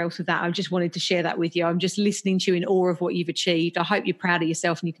going anywhere else with that. I just wanted to share that with you. I'm just listening to you in awe of what you've achieved. I hope you're proud of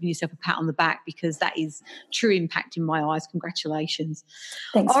yourself and you're giving yourself a pat on the back, because that is true impact in my eyes. Congratulations.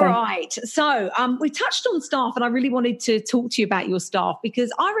 Thanks. All right. So we touched on staff, and I really wanted to talk to you about your staff,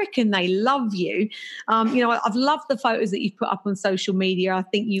 because I reckon they love you. I've loved the photos that you've put up on social media. I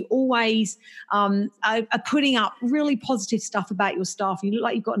think you always are putting up really positive stuff about your staff. You look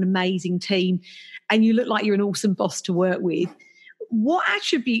like you've got an amazing team, and you look like you're an awesome boss to work with. What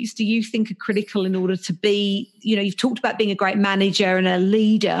attributes do you think are critical in order to be, you've talked about being a great manager and a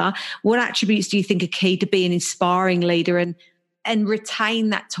leader. What attributes do you think are key to be an inspiring leader and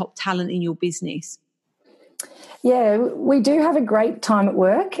retain that top talent in your business? Yeah, we do have a great time at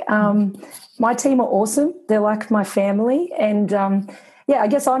work. My team are awesome. They're like my family. And I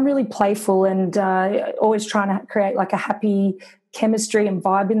guess I'm really playful and always trying to create like a happy chemistry and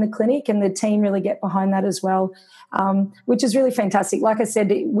vibe in the clinic, and the team really get behind that as well, which is really fantastic. Like I said,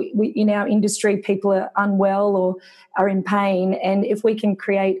 we in our industry, people are unwell or are in pain, and if we can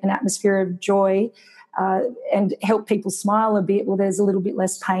create an atmosphere of joy and help people smile a bit, well, there's a little bit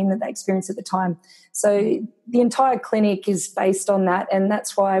less pain that they experience at the time. So the entire clinic is based on that, and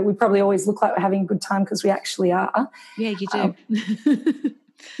that's why we probably always look like we're having a good time, because we actually are. Yeah, you do.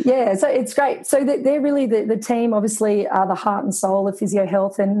 Yeah, so it's great. So they're really the team, obviously, are the heart and soul of Physio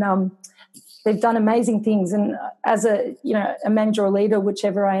Health, and they've done amazing things. And as a manager or leader,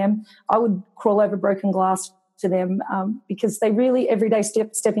 whichever I am, I would crawl over broken glass for them, because they really every day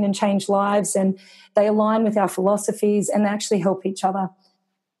step in and change lives, and they align with our philosophies, and they actually help each other.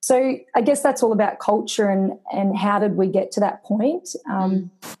 So I guess that's all about culture and how did we get to that point?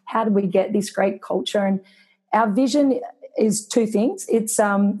 How did we get this great culture? And our vision is two things. It's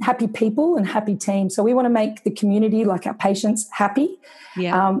happy people and happy teams. So we want to make the community, like our patients, happy.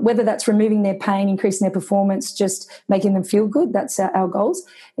 Yeah. Whether that's removing their pain, increasing their performance, just making them feel good. That's our goals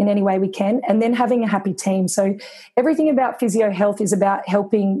in any way we can. And then having a happy team. So everything about physio health is about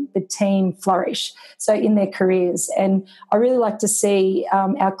helping the team flourish, so in their careers. And I really like to see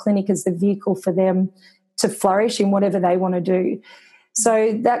our clinic as the vehicle for them to flourish in whatever they want to do.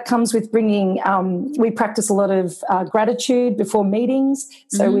 So that comes with bringing, we practice a lot of gratitude before meetings.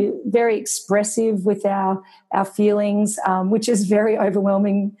 So we're very expressive with our feelings, which is very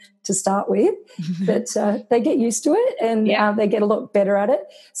overwhelming to start with. But they get used to it and they get a lot better at it.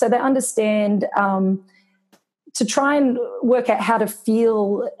 So they understand to try and work out how to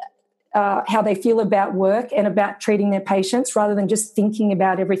feel, how they feel about work and about treating their patients rather than just thinking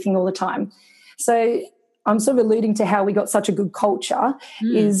about everything all the time. So I'm sort of alluding to how we got such a good culture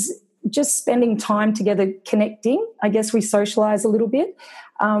is just spending time together connecting. I guess we socialise a little bit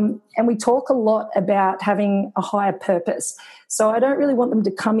and we talk a lot about having a higher purpose. So I don't really want them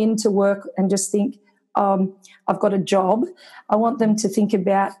to come into work and just think, I've got a job. I want them to think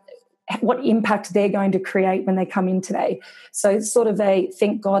about what impact they're going to create when they come in today. So it's sort of a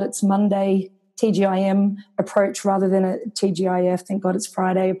thank God it's Monday TGIM approach rather than a TGIF, thank God it's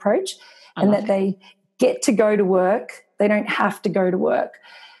Friday approach, and that they get to go to work. They don't have to go to work.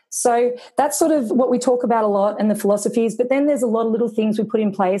 So that's sort of what we talk about a lot and the philosophies. But then there's a lot of little things we put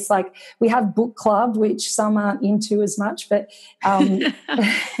in place. Like we have book club, which some aren't into as much, but not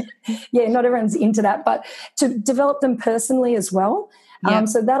everyone's into that. But to develop them personally as well.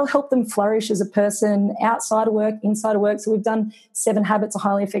 So that'll help them flourish as a person outside of work, inside of work. So we've done 7 Habits of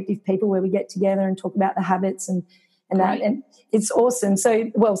Highly Effective People where we get together and talk about the habits and that. And it's awesome. So,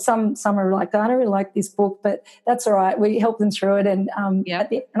 well, some are like, I don't really like this book, but that's all right. We help them through it. And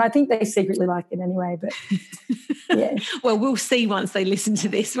and I think they secretly like it anyway. But yeah. Well, we'll see once they listen to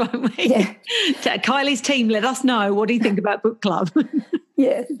this, won't we? Yeah. Kylie's team, let us know. What do you think about book club?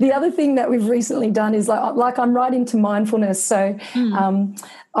 Yeah. The other thing that we've recently done is like I'm right into mindfulness. So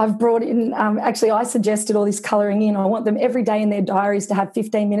I've brought in, actually I suggested all this colouring in. I want them every day in their diaries to have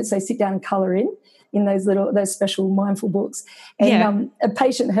 15 minutes they sit down and colour in those special mindful books. And a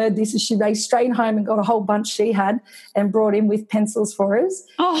patient heard this and she raced straight home and got a whole bunch she had and brought in with pencils for us.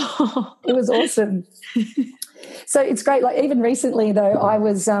 Oh, it was awesome. So it's great. Like even recently though, I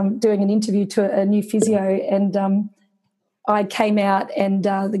was doing an interview to a new physio and I came out and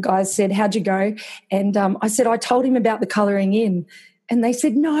the guys said, how'd you go? And I said, I told him about the colouring in. And they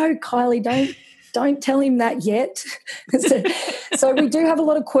said, no, Kylie, don't tell him that yet. So we do have a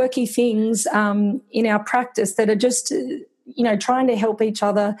lot of quirky things in our practice that are just, trying to help each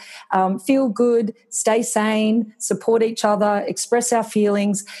other feel good, stay sane, support each other, express our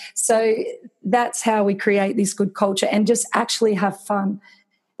feelings. So that's how we create this good culture and just actually have fun.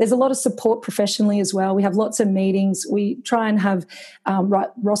 There's a lot of support professionally as well. We have lots of meetings. We try and have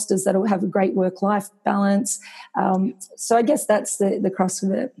rosters that will have a great work-life balance. So I guess that's the crux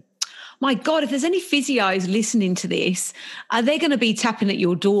of it. My God, if there's any physios listening to this, they're going to be tapping at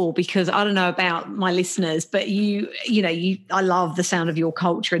your door because I don't know about my listeners, but I love the sound of your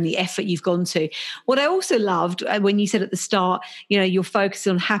culture and the effort you've gone to. What I also loved when you said at the start, you're focused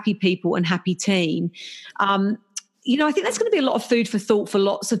on happy people and happy team. I think that's going to be a lot of food for thought for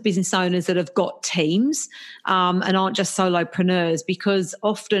lots of business owners that have got teams and aren't just solopreneurs, because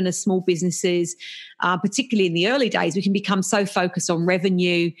often as small businesses, particularly in the early days, we can become so focused on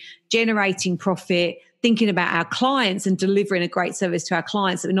revenue, generating profit, thinking about our clients and delivering a great service to our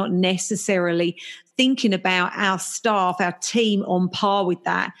clients that we're not necessarily thinking about our staff, our team on par with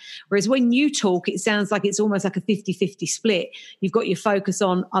that. Whereas when you talk, it sounds like it's almost like a 50-50 split. You've got your focus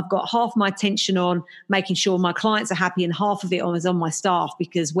on, I've got half my attention on making sure my clients are happy and half of it is on my staff,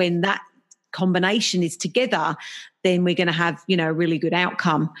 because when that combination is together, then we're going to have, a really good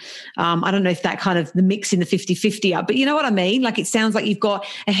outcome. I don't know if that kind of the mix in the 50-50 up, but you know what I mean? Like it sounds like you've got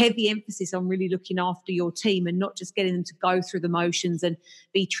a heavy emphasis on really looking after your team and not just getting them to go through the motions and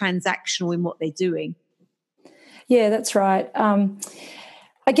be transactional in what they're doing. Yeah, that's right.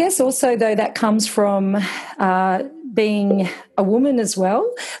 I guess also, though, that comes from being a woman as well.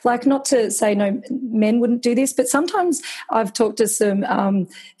 Like, not to say no, men wouldn't do this, but sometimes I've talked to some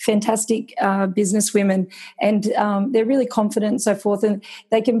fantastic business women and they're really confident and so forth, and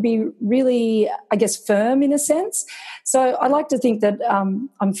they can be really, I guess, firm in a sense. So I like to think that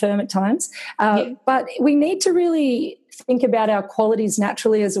I'm firm at times, but we need to really think about our qualities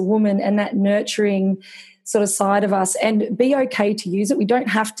naturally as a woman and that nurturing sort of side of us and be okay to use it. We don't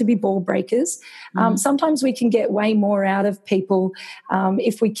have to be ball breakers. Sometimes we can get way more out of people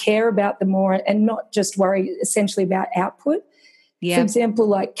if we care about them more and not just worry essentially about output. Yeah. For example,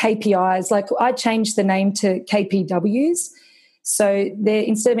 like KPIs, like I changed the name to KPWs. So they're,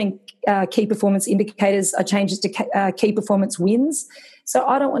 instead of being key performance indicators, I changed it to key performance wins. So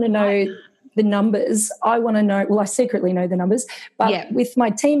I don't want to know the numbers. I want to know, well, I secretly know the numbers, but with my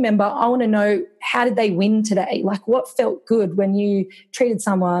team member, I want to know, how did they win today? Like, what felt good when you treated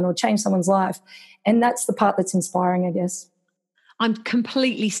someone or changed someone's life? And that's the part that's inspiring, I guess. I'm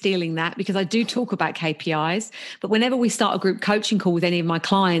completely stealing that because I do talk about KPIs, but whenever we start a group coaching call with any of my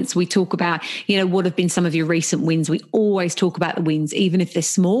clients, we talk about, what have been some of your recent wins. We always talk about the wins, even if they're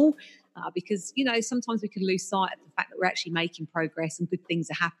small, because, sometimes we can lose sight of the fact that we're actually making progress and good things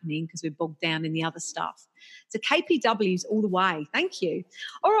are happening because we're bogged down in the other stuff. So KPWs all the way. Thank you.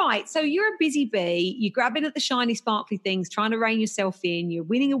 All right. So you're a busy bee. You're grabbing at the shiny, sparkly things, trying to rein yourself in. You're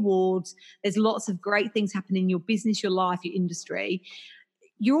winning awards. There's lots of great things happening in your business, your life, your industry.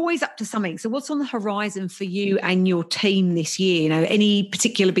 You're always up to something. So what's on the horizon for you and your team this year? Any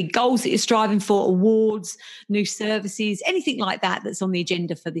particular big goals that you're striving for, awards, new services, anything like that that's on the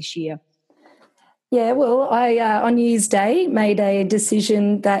agenda for this year? Yeah, well, I on New Year's Day made a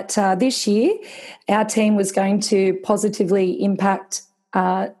decision that this year our team was going to positively impact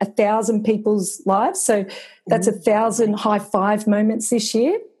 1,000 people's lives. So that's 1,000 high five moments this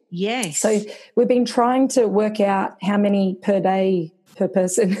year. Yes. So we've been trying to work out how many per day per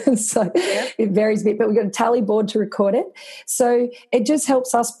person. So it varies a bit, but we've got a tally board to record it. So it just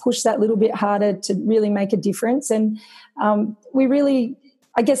helps us push that little bit harder to really make a difference. And we really,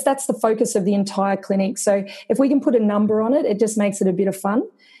 I guess that's the focus of the entire clinic. So if we can put a number on it, it just makes it a bit of fun.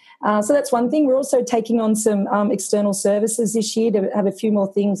 So that's one thing. We're also taking on some external services this year to have a few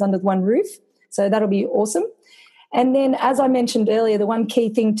more things under one roof. So that'll be awesome. And then, as I mentioned earlier, the one key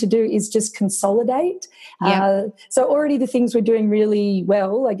thing to do is just consolidate. So already the things we're doing really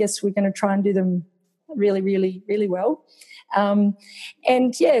well, I guess we're going to try and do them really, really, really well.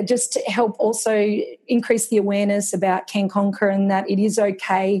 Just to help also increase the awareness about Can Conquer and that it is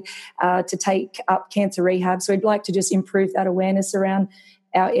okay to take up cancer rehab. So we'd like to just improve that awareness around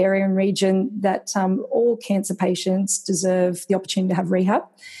our area and region that all cancer patients deserve the opportunity to have rehab.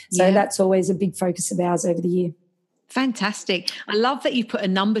 So that's always a big focus of ours over the year. Fantastic. I love that you put a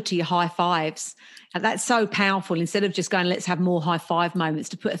number to your high fives. That's so powerful. Instead of just going, let's have more high five moments,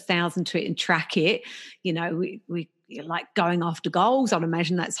 to put 1,000 to it and track it. We like going after goals. I'd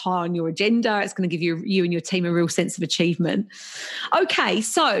imagine that's high on your agenda. It's going to give you and your team a real sense of achievement. Okay,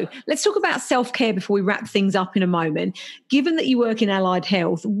 so let's talk about self-care before we wrap things up in a moment. Given that you work in allied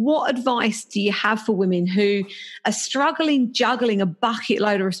health, what advice do you have for women who are struggling, juggling a bucket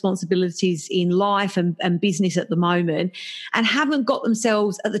load of responsibilities in life and business at the moment and haven't got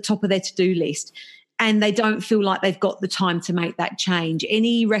themselves at the top of their to-do list? And they don't feel like they've got the time to make that change.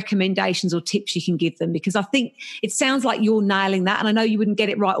 Any recommendations or tips you can give them? Because I think it sounds like you're nailing that. And I know you wouldn't get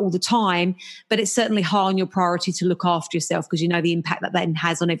it right all the time, but it's certainly high on your priority to look after yourself because you know the impact that then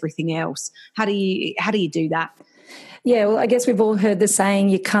has on everything else. How do you do that? Yeah, well, I guess we've all heard the saying,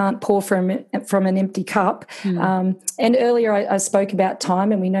 you can't pour from an empty cup. And earlier I spoke about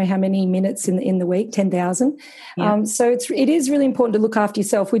time, and we know how many minutes in the week, 10,000. So it is really important to look after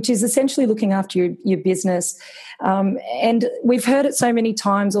yourself, which is essentially looking after your business. And we've heard it so many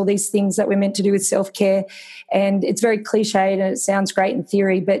times, all these things that we're meant to do with self-care, and it's very cliched and it sounds great in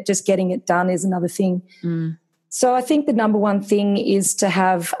theory, but just getting it done is another thing. So I think the number one thing is to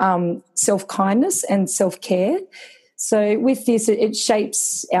have self-kindness and self-care. So with this, it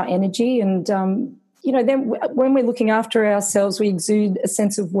shapes our energy and, then when we're looking after ourselves, we exude a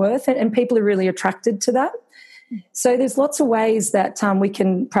sense of worth and people are really attracted to that. So there's lots of ways that we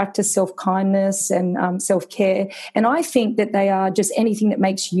can practice self-kindness and self-care. And I think that they are just anything that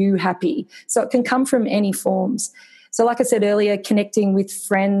makes you happy. So it can come from any forms. So like I said earlier, connecting with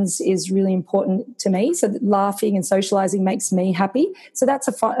friends is really important to me. So that laughing and socialising makes me happy. So that's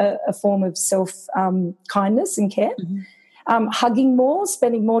a form of self-kindness and care. Hugging more,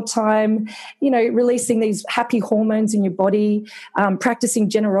 spending more time, releasing these happy hormones in your body, practicing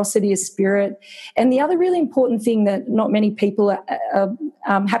generosity of spirit. And the other really important thing that not many people are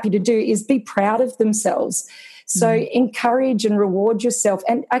happy to do is be proud of themselves. So encourage and reward yourself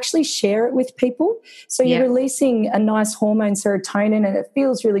and actually share it with people. So you're releasing a nice hormone, serotonin, and it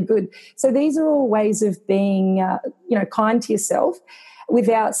feels really good. So these are all ways of being, kind to yourself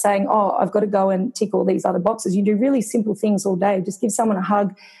without saying, oh, I've got to go and tick all these other boxes. You do really simple things all day. Just give someone a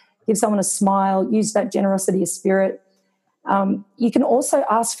hug, give someone a smile, use that generosity of spirit. You can also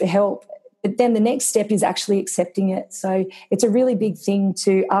ask for help. But then the next step is actually accepting it. So it's a really big thing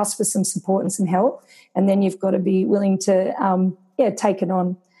to ask for some support and some help, and then you've got to be willing to, take it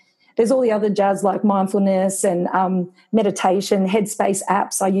on. There's all the other jazz like mindfulness and meditation, Headspace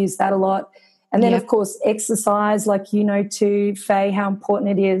apps. I use that a lot. And then, of course, exercise, like you know too, Faye, how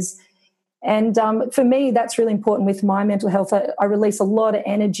important it is. And for me, that's really important with my mental health. I release a lot of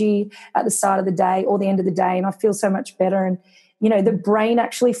energy at the start of the day or the end of the day, and I feel so much better. And, you know, the brain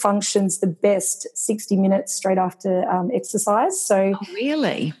actually functions the best 60 minutes straight after exercise. So, oh,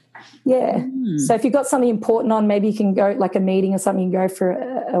 really? Yeah. So if you've got something important on, maybe you can go like a meeting or something, you can go for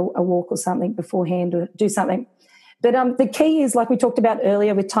a walk or something beforehand or do something. But the key is, like we talked about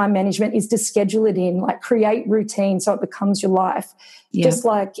earlier with time management, is to schedule it in, like create routine so it becomes your life. Yeah. Just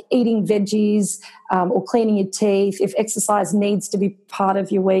like eating veggies or cleaning your teeth. If exercise needs to be part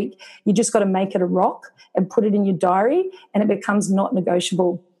of your week, you just got to make it a rock and put it in your diary, and it becomes not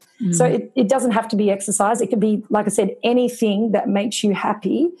negotiable. So it doesn't have to be exercise. It could be, like I said, anything that makes you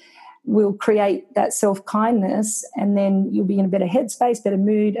happy will create that self-kindness, and then you'll be in a better headspace, better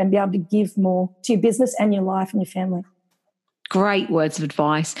mood, and be able to give more to your business and your life and your family. Great words of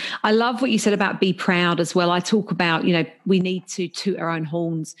advice. I love what you said about be proud as well. I talk about, you know, we need to toot our own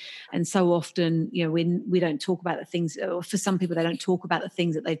horns. And so often, you know, we don't talk about the things, or for some people, they don't talk about the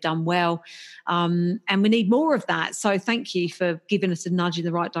things that they've done well. And we need more of that. So thank you for giving us a nudge in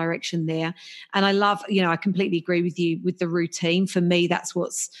the right direction there. And I love, you know, I completely agree with you with the routine. For me, that's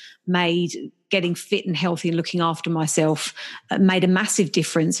what's made getting fit and healthy and looking after myself made a massive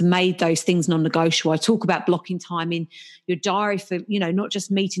difference and made those things non-negotiable. I talk about blocking time in your diary for, you know, not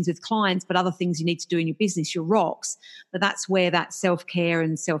just meetings with clients, but other things you need to do in your business, your rocks. But that's where that self-care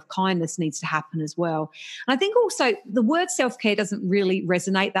and self-kindness needs to happen as well. And I think also the word self-care doesn't really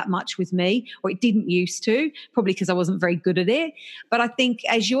resonate that much with me, or it didn't used to, probably because I wasn't very good at it. But I think,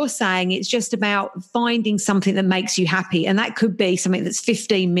 as you're saying, it's just about finding something that makes you happy. And that could be something that's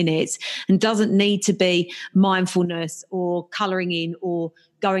 15 minutes and doesn't need to be mindfulness or colouring in or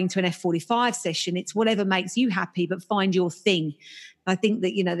going to an F45 session. It's whatever makes you happy, but find your thing. I think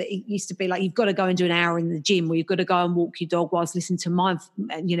that, you know, that it used to be like you've got to go and do an hour in the gym, or you've got to go and walk your dog whilst listening to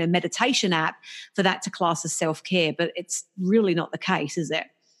meditation app for that to class as self-care. But it's really not the case, is it?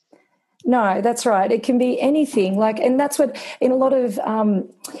 No, that's right. It can be anything. And that's what, in a lot of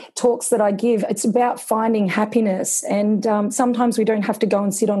talks that I give, it's about finding happiness. And sometimes we don't have to go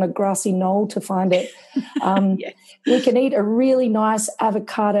and sit on a grassy knoll to find it. Yes. We can eat a really nice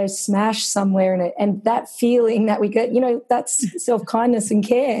avocado smash somewhere in it, and that feeling that we get, you know, that's self-kindness and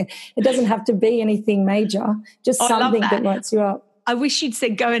care. It doesn't have to be anything major, just something that lights you up. I wish you'd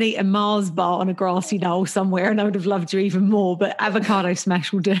said go and eat a Mars bar on a grassy knoll somewhere, and I would have loved you even more, but avocado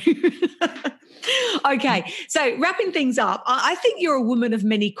smash will do. Okay, so wrapping things up, I think you're a woman of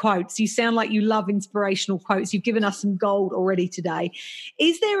many quotes. You sound like you love inspirational quotes. You've given us some gold already today.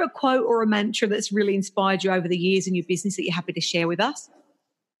 Is there a quote or a mantra that's really inspired you over the years in your business that you're happy to share with us?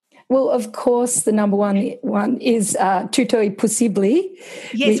 Well, of course, the number one is tutto e possibile.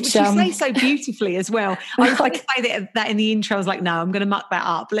 Yes, which you say so beautifully as well. I was going to say that in the intro. I was like, no, I'm going to muck that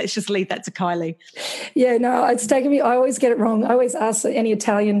up. Let's just leave that to Kylie. Yeah, no, it's taken me. I always get it wrong. I always ask any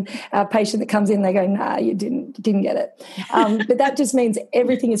Italian patient that comes in, they go, nah, you didn't get it. But that just means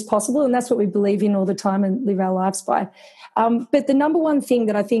everything is possible, and that's what we believe in all the time and live our lives by. But the number one thing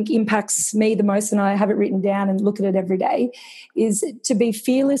that I think impacts me the most, and I have it written down and look at it every day, is to be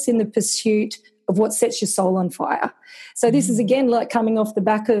fearless in the pursuit of what sets your soul on fire. So this is, again, like coming off the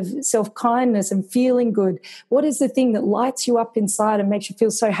back of self-kindness and feeling good. What is the thing that lights you up inside and makes you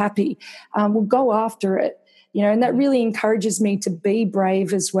feel so happy? We'll go after it. You know, and that really encourages me to be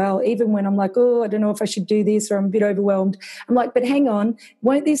brave as well. Even when I'm like, oh, I don't know if I should do this, or I'm a bit overwhelmed. I'm like, but hang on,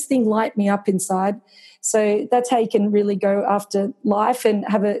 won't this thing light me up inside? So that's how you can really go after life and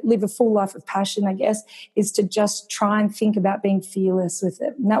live a full life of passion, I guess, is to just try and think about being fearless with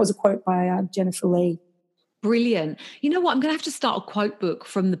it. And that was a quote by Jennifer Lee. Brilliant. You know what? I'm going to have to start a quote book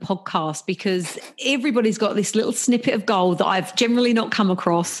from the podcast, because everybody's got this little snippet of gold that I've generally not come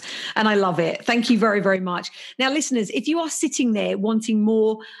across, and I love it. Thank you very, very much. Now, listeners, if you are sitting there wanting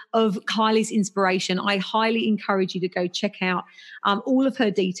more of Kylie's inspiration, I highly encourage you to go check out all of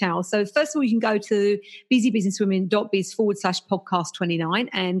her details. So first of all, you can go to busybusinesswomen.biz/podcast29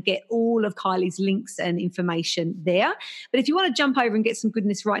 and get all of Kylie's links and information there. But if you want to jump over and get some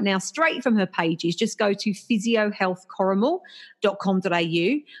goodness right now, straight from her pages, just go to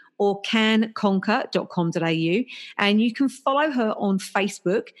physiohealthcoramal.com.au, or canconquer.com.au. And you can follow her on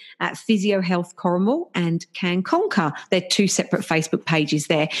Facebook at Physio Health Corrimal and Can Conquer. They're two separate Facebook pages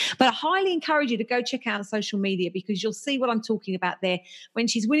there. But I highly encourage you to go check out social media, because you'll see what I'm talking about there. When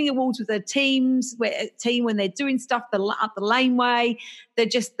she's winning awards with her team, when they're doing stuff up the laneway, they're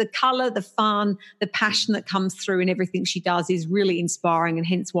just the colour, the fun, the passion that comes through in everything she does is really inspiring, and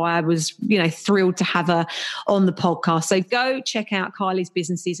hence why I was, thrilled to have her on the podcast. So go check out Kylie's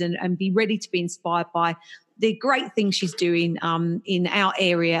businesses and be ready to be inspired by the great things she's doing in our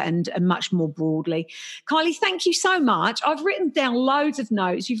area and much more broadly. Kylie, thank you so much. I've written down loads of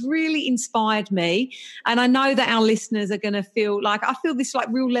notes. You've really inspired me. And I know that our listeners are going to feel this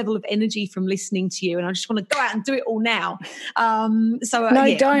real level of energy from listening to you. And I just want to go out and do it all now.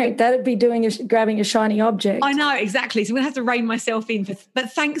 Don't. That'd be grabbing a shiny object. I know, exactly. So I'm going to have to rein myself in.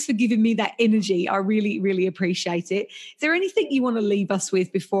 But thanks for giving me that energy. I really, really appreciate it. Is there anything you want to leave us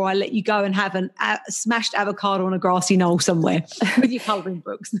with before I let you go and have a smashed avocado on a grassy knoll somewhere with your colouring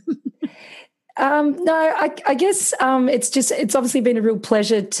books? No, I guess it's obviously been a real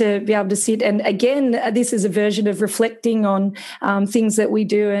pleasure to be able to sit. And again, this is a version of reflecting on things that we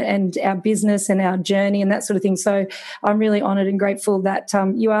do and our business and our journey and that sort of thing. So I'm really honoured and grateful that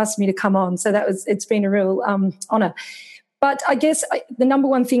you asked me to come on. So it's been a real honour. But I guess the number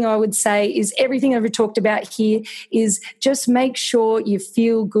one thing I would say is everything I've talked about here is just make sure you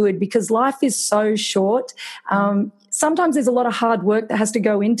feel good, because life is so short. Sometimes there's a lot of hard work that has to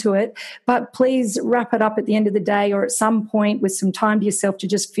go into it, but please wrap it up at the end of the day or at some point with some time to yourself to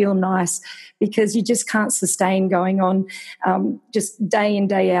just feel nice, because you just can't sustain going on just day in,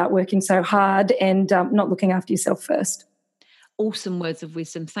 day out, working so hard and not looking after yourself first. Awesome words of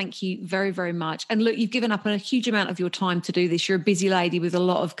wisdom. Thank you very, very much. And look, you've given up a huge amount of your time to do this. You're a busy lady with a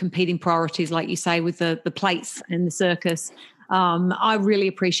lot of competing priorities, like you say, with the plates and the circus. I really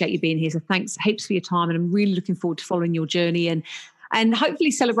appreciate you being here. So thanks heaps for your time. And I'm really looking forward to following your journey and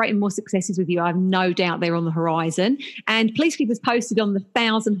hopefully celebrating more successes with you. I have no doubt they're on the horizon. And please keep us posted on the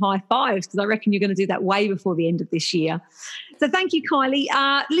 1,000 high fives, because I reckon you're going to do that way before the end of this year. So thank you, Kylie.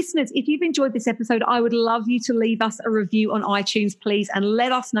 Listeners, if you've enjoyed this episode, I would love you to leave us a review on iTunes, please, and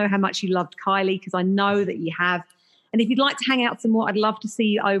let us know how much you loved Kylie, because I know that you have. And if you'd like to hang out some more, I'd love to see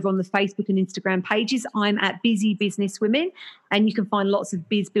you over on the Facebook and Instagram pages. I'm at Busy Business Women, and you can find lots of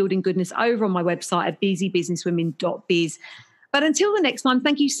biz building goodness over on my website at busybusinesswomen.biz. But until the next time,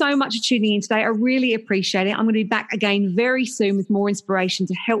 thank you so much for tuning in today. I really appreciate it. I'm going to be back again very soon with more inspiration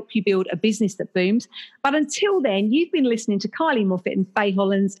to help you build a business that booms. But until then, you've been listening to Kylie Moffat and Faye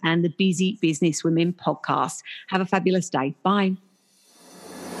Hollands and the Busy Business Women podcast. Have a fabulous day. Bye.